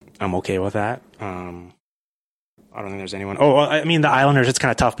I'm okay with that. I don't think there's anyone. The Islanders. It's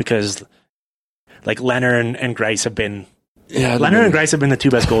kind of tough because Leonard and Greiss have been. Yeah, Leonard and Greiss have been the two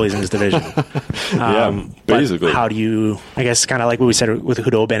best goalies in this division. Basically. How do you? I guess kind of like what we said with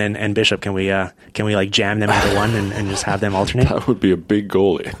Khudobin and Bishop. Can we jam them into one and just have them alternate? That would be a big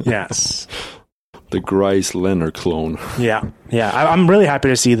goalie. Yes. The Greiss Leonard clone. Yeah. I'm really happy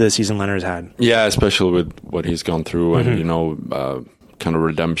to see the season Leonard's had. Yeah, especially with what he's gone through, and kind of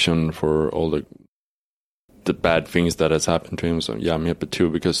redemption for all the bad things that has happened to him. So yeah, I'm happy too,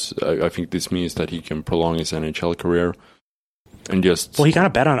 because I think this means that he can prolong his NHL career. And he kind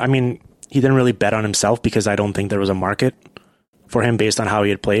of bet on. I mean, he didn't really bet on himself because I don't think there was a market for him based on how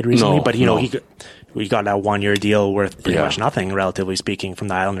he had played recently. But he got that 1 year deal worth pretty much nothing, relatively speaking, from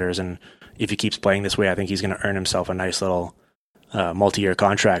the Islanders. And if he keeps playing this way, I think he's going to earn himself a nice little multi-year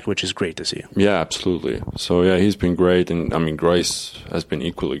contract, which is great to see. Yeah, absolutely. So yeah, he's been great, and I mean, Greiss has been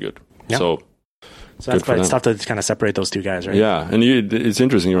equally good. Yeah. So that's why it's tough to kind of separate those two guys, right? Yeah, and it's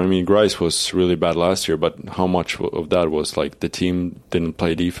interesting. I mean, Greiss was really bad last year, but how much of that was the team didn't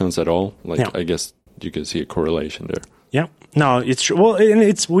play defense at all? I guess you can see a correlation there. Yeah. No, it's true. Well, and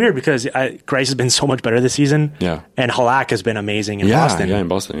it's weird because Greiss has been so much better this season. Yeah. And Halak has been amazing in Boston. Yeah, in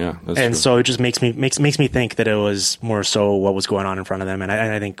Boston, yeah. That's and true. So it just makes me think that it was more so what was going on in front of them. And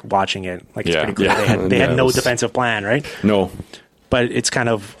I think watching it, it's pretty clear. They had no defensive plan, right? No. But it's kind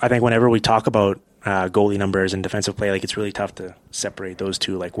of, I think whenever we talk about goalie numbers and defensive play, it's really tough to separate those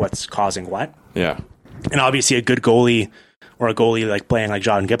two, what's causing what. Yeah. And obviously a good goalie or a goalie playing like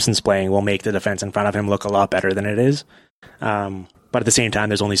John Gibson's playing will make the defense in front of him look a lot better than it is. But at the same time,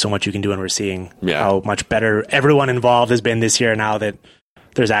 there's only so much you can do, and we're seeing how much better everyone involved has been this year now that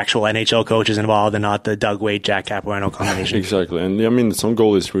there's actual NHL coaches involved and not the Doug Weight, Jack Capuano combination. Exactly. And I mean, some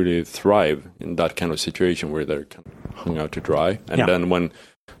goalies really thrive in that kind of situation where they're kind of hung out to dry. And then when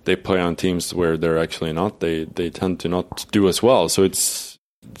they play on teams where they're actually not, they tend to not do as well. So it's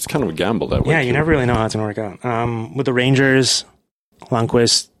kind of a gamble that way. Yeah, you never really know how it's going to work out. With the Rangers,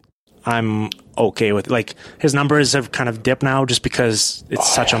 Lundqvist, I'm okay with his numbers have kind of dipped now just because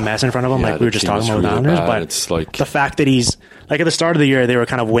it's such a mess in front of him. We were just talking about the Islanders, but it's the fact that he's at the start of the year, they were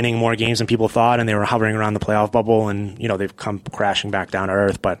kind of winning more games than people thought, and they were hovering around the playoff bubble, and they've come crashing back down to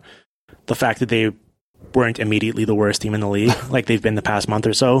earth. But the fact that they weren't immediately the worst team in the league, like they've been the past month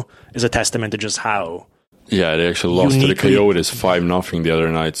or so, is a testament to just how. Yeah, they actually lost to the Coyotes 5-0 the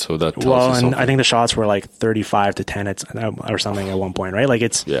other night, so that tells us something. I think the shots were 35-10 or something at one point, right?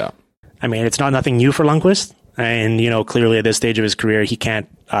 It's I mean, it's not nothing new for Lundqvist, and clearly at this stage of his career, he can't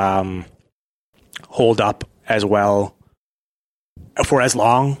hold up as well for as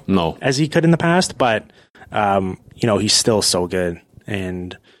long as he could in the past. But he's still so good,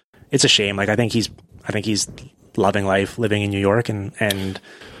 and it's a shame. I think he's loving life, living in New York, and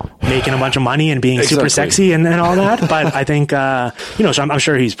making a bunch of money and being super sexy and all that. But I think so I'm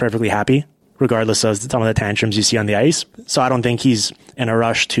sure he's perfectly happy, regardless of some of the tantrums you see on the ice. So I don't think he's in a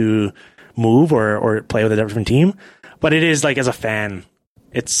rush to move or play with a different team. But it is as a fan,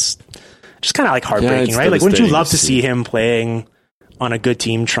 it's just kind of heartbreaking, right? Wouldn't you love to see him playing on a good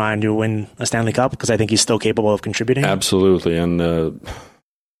team trying to win a Stanley Cup? Because I think he's still capable of contributing. Absolutely. And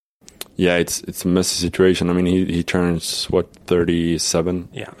it's a messy situation. I mean, he turns 37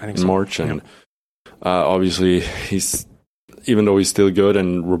 in March, and obviously even though he's still good,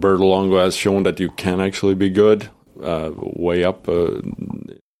 and Roberto Longo has shown that you can actually be good, way up.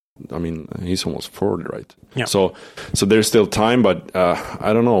 I mean, he's almost 40, right? Yeah. So there's still time, but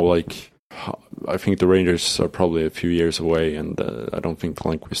I don't know. I think the Rangers are probably a few years away, and I don't think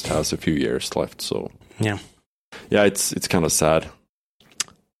Lundqvist has a few years left. So yeah, it's kind of sad.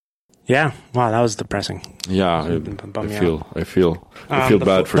 Yeah, wow, that was depressing. Yeah, I feel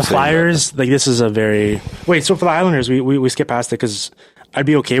bad for the Flyers. This is a very so for the Islanders, we skip past it because I'd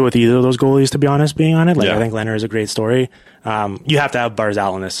be okay with either of those goalies, to be honest. Being on it, I think Leonard is a great story. You have to have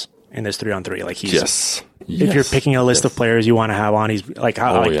Barzal in this 3-on-3. He's if you're picking a list of players you want to have on, he's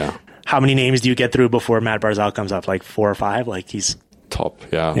how many names do you get through before Matt Barzal comes up? 4 or 5. He's top.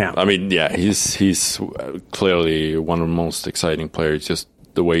 Yeah. I mean, he's clearly one of the most exciting players. Just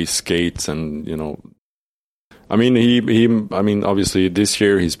the way he skates, and I mean, obviously this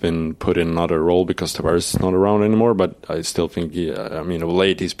year he's been put in another role because Tavares is not around anymore, but I still think of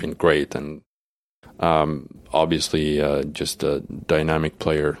late he's been great, and obviously just a dynamic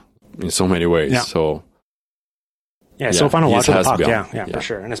player in so many ways. So Yeah, so fun to watch with the puck. Yeah, for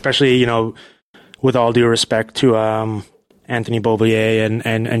sure. And especially, you know, with all due respect to Anthony Beauvillier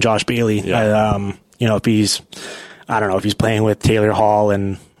and Josh Bailey, you know, if he's playing with Taylor Hall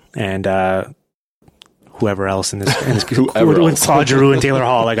and whoever else in this group, with Claude Giroux and Taylor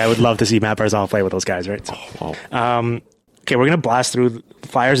Hall, like I would love to see Matt Barzal play with those guys, right? So, okay, we're gonna blast through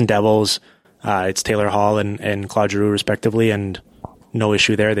Flyers and Devils. It's Taylor Hall and Claude Giroux respectively, and no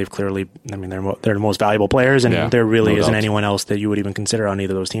issue there. They've clearly, I mean, they're the most valuable players, and there really isn't anyone else that you would even consider on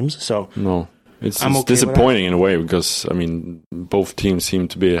either of those teams. So no, it's disappointing in a way because I mean both teams seem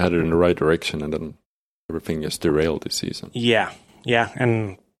to be headed in the right direction, and then everything is derailed this season. Yeah,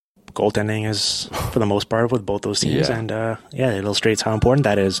 and goaltending is for the most part with both those teams, and it illustrates how important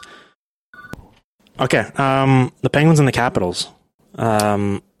that is. Okay, the Penguins and the Capitals.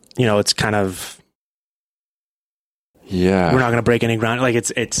 You know, it's kind of. Yeah, we're not going to break any ground. Like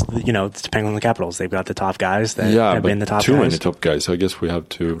it's you know, it's the Penguins and the Capitals. They've got the top guys that have been the top too guys. Many top guys. So I guess we have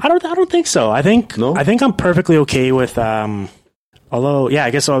to. I don't think so. I think I'm perfectly okay with. Although, yeah,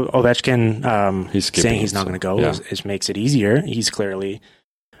 I guess Ovechkin he's saying he's not going to go it makes it easier. He's clearly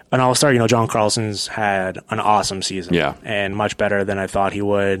an all-star. You know, John Carlson's had an awesome season, and much better than I thought he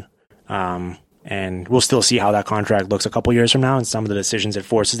would. And we'll still see how that contract looks a couple years from now and some of the decisions it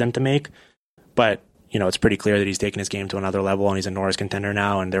forces them to make. But you know, it's pretty clear that he's taken his game to another level and he's a Norris contender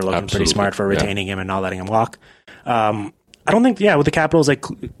now, and they're looking pretty smart for retaining him and not letting him walk. I don't think, with the Capitals, like,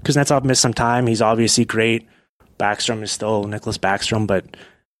 Kuznetsov missed some time. He's obviously great. Backstrom is still Nicholas Backstrom, but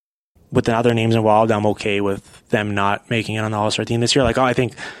with the other names involved, I'm okay with them not making it on the All-Star team this year. Like, I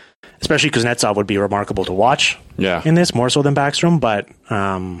think, especially Kuznetsov would be remarkable to watch in this, more so than Backstrom, but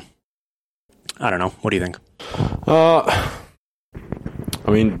I don't know. What do you think? I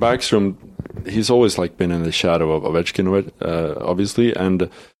mean, Backstrom, he's always like been in the shadow of Ovechkin, obviously, and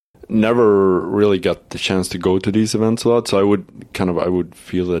never really got the chance to go to these events a lot. So I would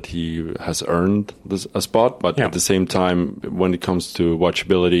feel that he has earned a spot, but at the same time, when it comes to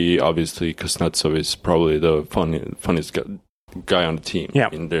watchability, obviously Kuznetsov is probably the funniest guy on the team. Yeah, I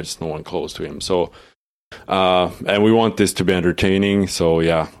mean, there's no one close to him. So, and we want this to be entertaining. So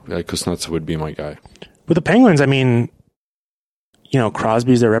Kuznetsov would be my guy. With the Penguins, I mean, you know,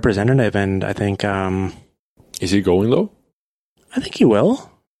 Crosby's their representative, and I think... is he going, though? I think he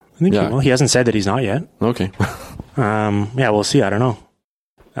will. He will. He hasn't said that he's not yet. Okay. We'll see. I don't know.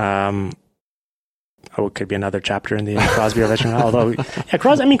 It could be another chapter in the Crosby Ovechkin. Although,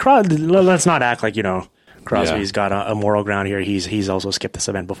 Crosby, let's not act like, you know, Crosby's got a moral ground here. He's also skipped this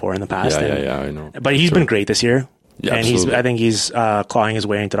event before in the past. I know. But he's been great this year. Yeah, and I think he's clawing his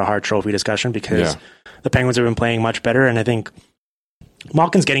way into the Hart Trophy discussion because the Penguins have been playing much better, and I think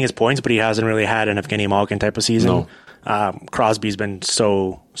Malkin's getting his points, but he hasn't really had an Evgeny Malkin type of season. No. Crosby's been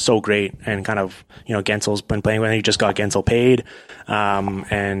so great, and kind of, you know, Gensel's been playing when he just got Gensel paid,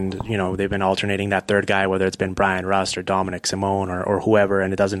 and you know, they've been alternating that third guy, whether it's been Brian Rust or Dominic Simone or whoever,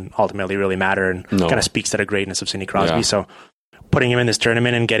 and it doesn't ultimately really matter, and kind of speaks to the greatness of Sidney Crosby. Yeah. So putting him in this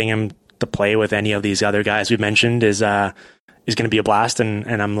tournament and getting him to play with any of these other guys we've mentioned is going to be a blast, and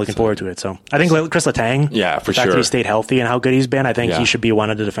I'm looking forward to it. So I think Chris Letang, for the fact that he stayed healthy and how good he's been, I think he should be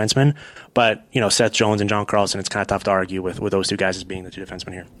one of the defensemen. But, you know, Seth Jones and John Carlson, it's kind of tough to argue with those two guys as being the two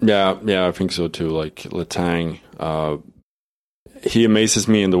defensemen here. Yeah, I think so too. Like Letang, he amazes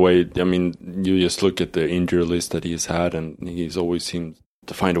me in the way, I mean, you just look at the injury list that he's had, and he's always seemed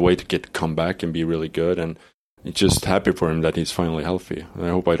to find a way to come back and be really good. And it's just happy for him that he's finally healthy. And I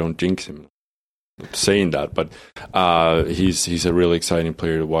hope I don't jinx him saying that, but he's a really exciting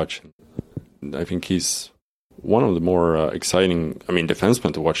player to watch. I think he's one of the more exciting,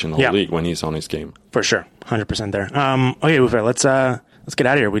 defensemen to watch in the whole league when he's on his game. For sure, 100% there. Okay, Uffe, let's get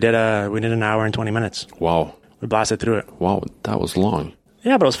out of here. We did an hour and 20 minutes. Wow, we blasted through it. Wow, that was long.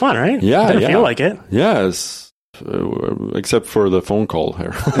 Yeah, but it was fun, right? Yeah, didn't feel like it. Yes. Except for the phone call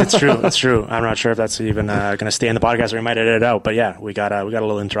here. It's true. I'm not sure if that's even going to stay in the podcast, or we might edit it out. But yeah, we got a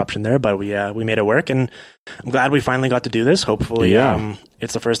little interruption there, but we made it work, and I'm glad we finally got to do this. Hopefully,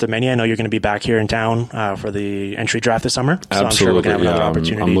 it's the first of many. I know you're going to be back here in town for the entry draft this summer, so absolutely. I'm sure we're going to have another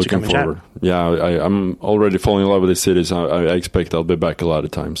opportunity to come and chat. Yeah, I'm already falling in love with the city, so I expect I'll be back a lot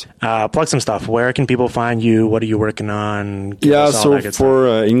of times. Plug some stuff. Where can people find you? What are you working on? So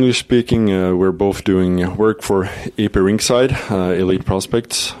for English speaking, we're both doing work for AP Rinkside, Elite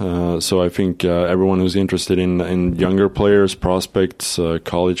Prospects. So I think everyone who's interested in younger players, prospects,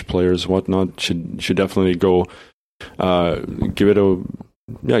 college players, whatnot, should definitely go give it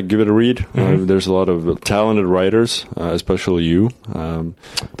give it a read. There's a lot of talented writers, especially you,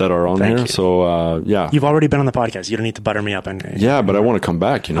 that are on Thank here. you. So You've already been on the podcast. You don't need to butter me up. Yeah, but I want to come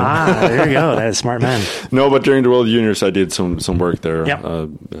back, you know. There you go. That's a smart man. No, but during the World Juniors, I did some work there. Yep.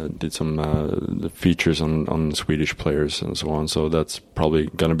 Did some features on Swedish players and so on. So that's probably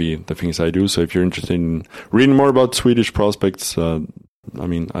going to be the things I do. So if you're interested in reading more about Swedish prospects, I'll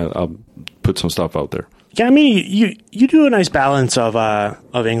put some stuff out there. Yeah, I mean, you do a nice balance of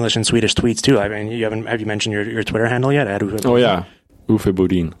English and Swedish tweets too. I mean, have you mentioned your Twitter handle yet? Oh yeah, Uffe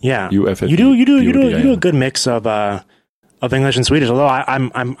Bodin. Yeah, UFF. You do a good mix of English and Swedish. Although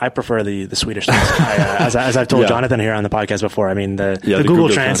I prefer the Swedish things. As I've told Jonathan here on the podcast before. I mean the Google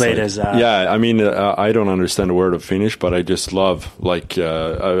Translate is. I don't understand a word of Finnish, but I just love I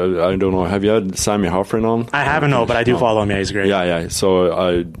don't know. Have you had Sami Hoffren on? I haven't, no, but I do follow him. Yeah, he's great. Yeah.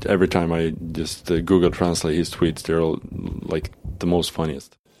 So every time I just Google Translate his tweets, they're all like the most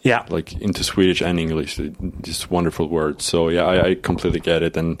funniest. Yeah, like into Swedish and English, just wonderful words. So yeah, I completely get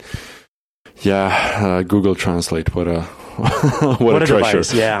it. And Google Translate, what a what a treasure.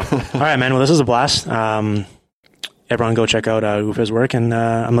 Device, yeah. All right, man. Well, this was a blast. Everyone go check out Uffe's work, and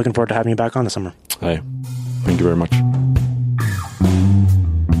I'm looking forward to having you back on this summer. Hey, thank you very much.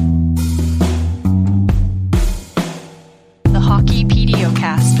 The Hockey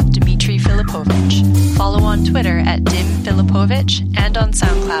PDOcast with Dmitry Filipovich. Follow on Twitter at DimFilipovich and on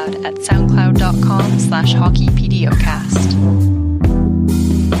SoundCloud at soundcloud.com/hockeypdocast.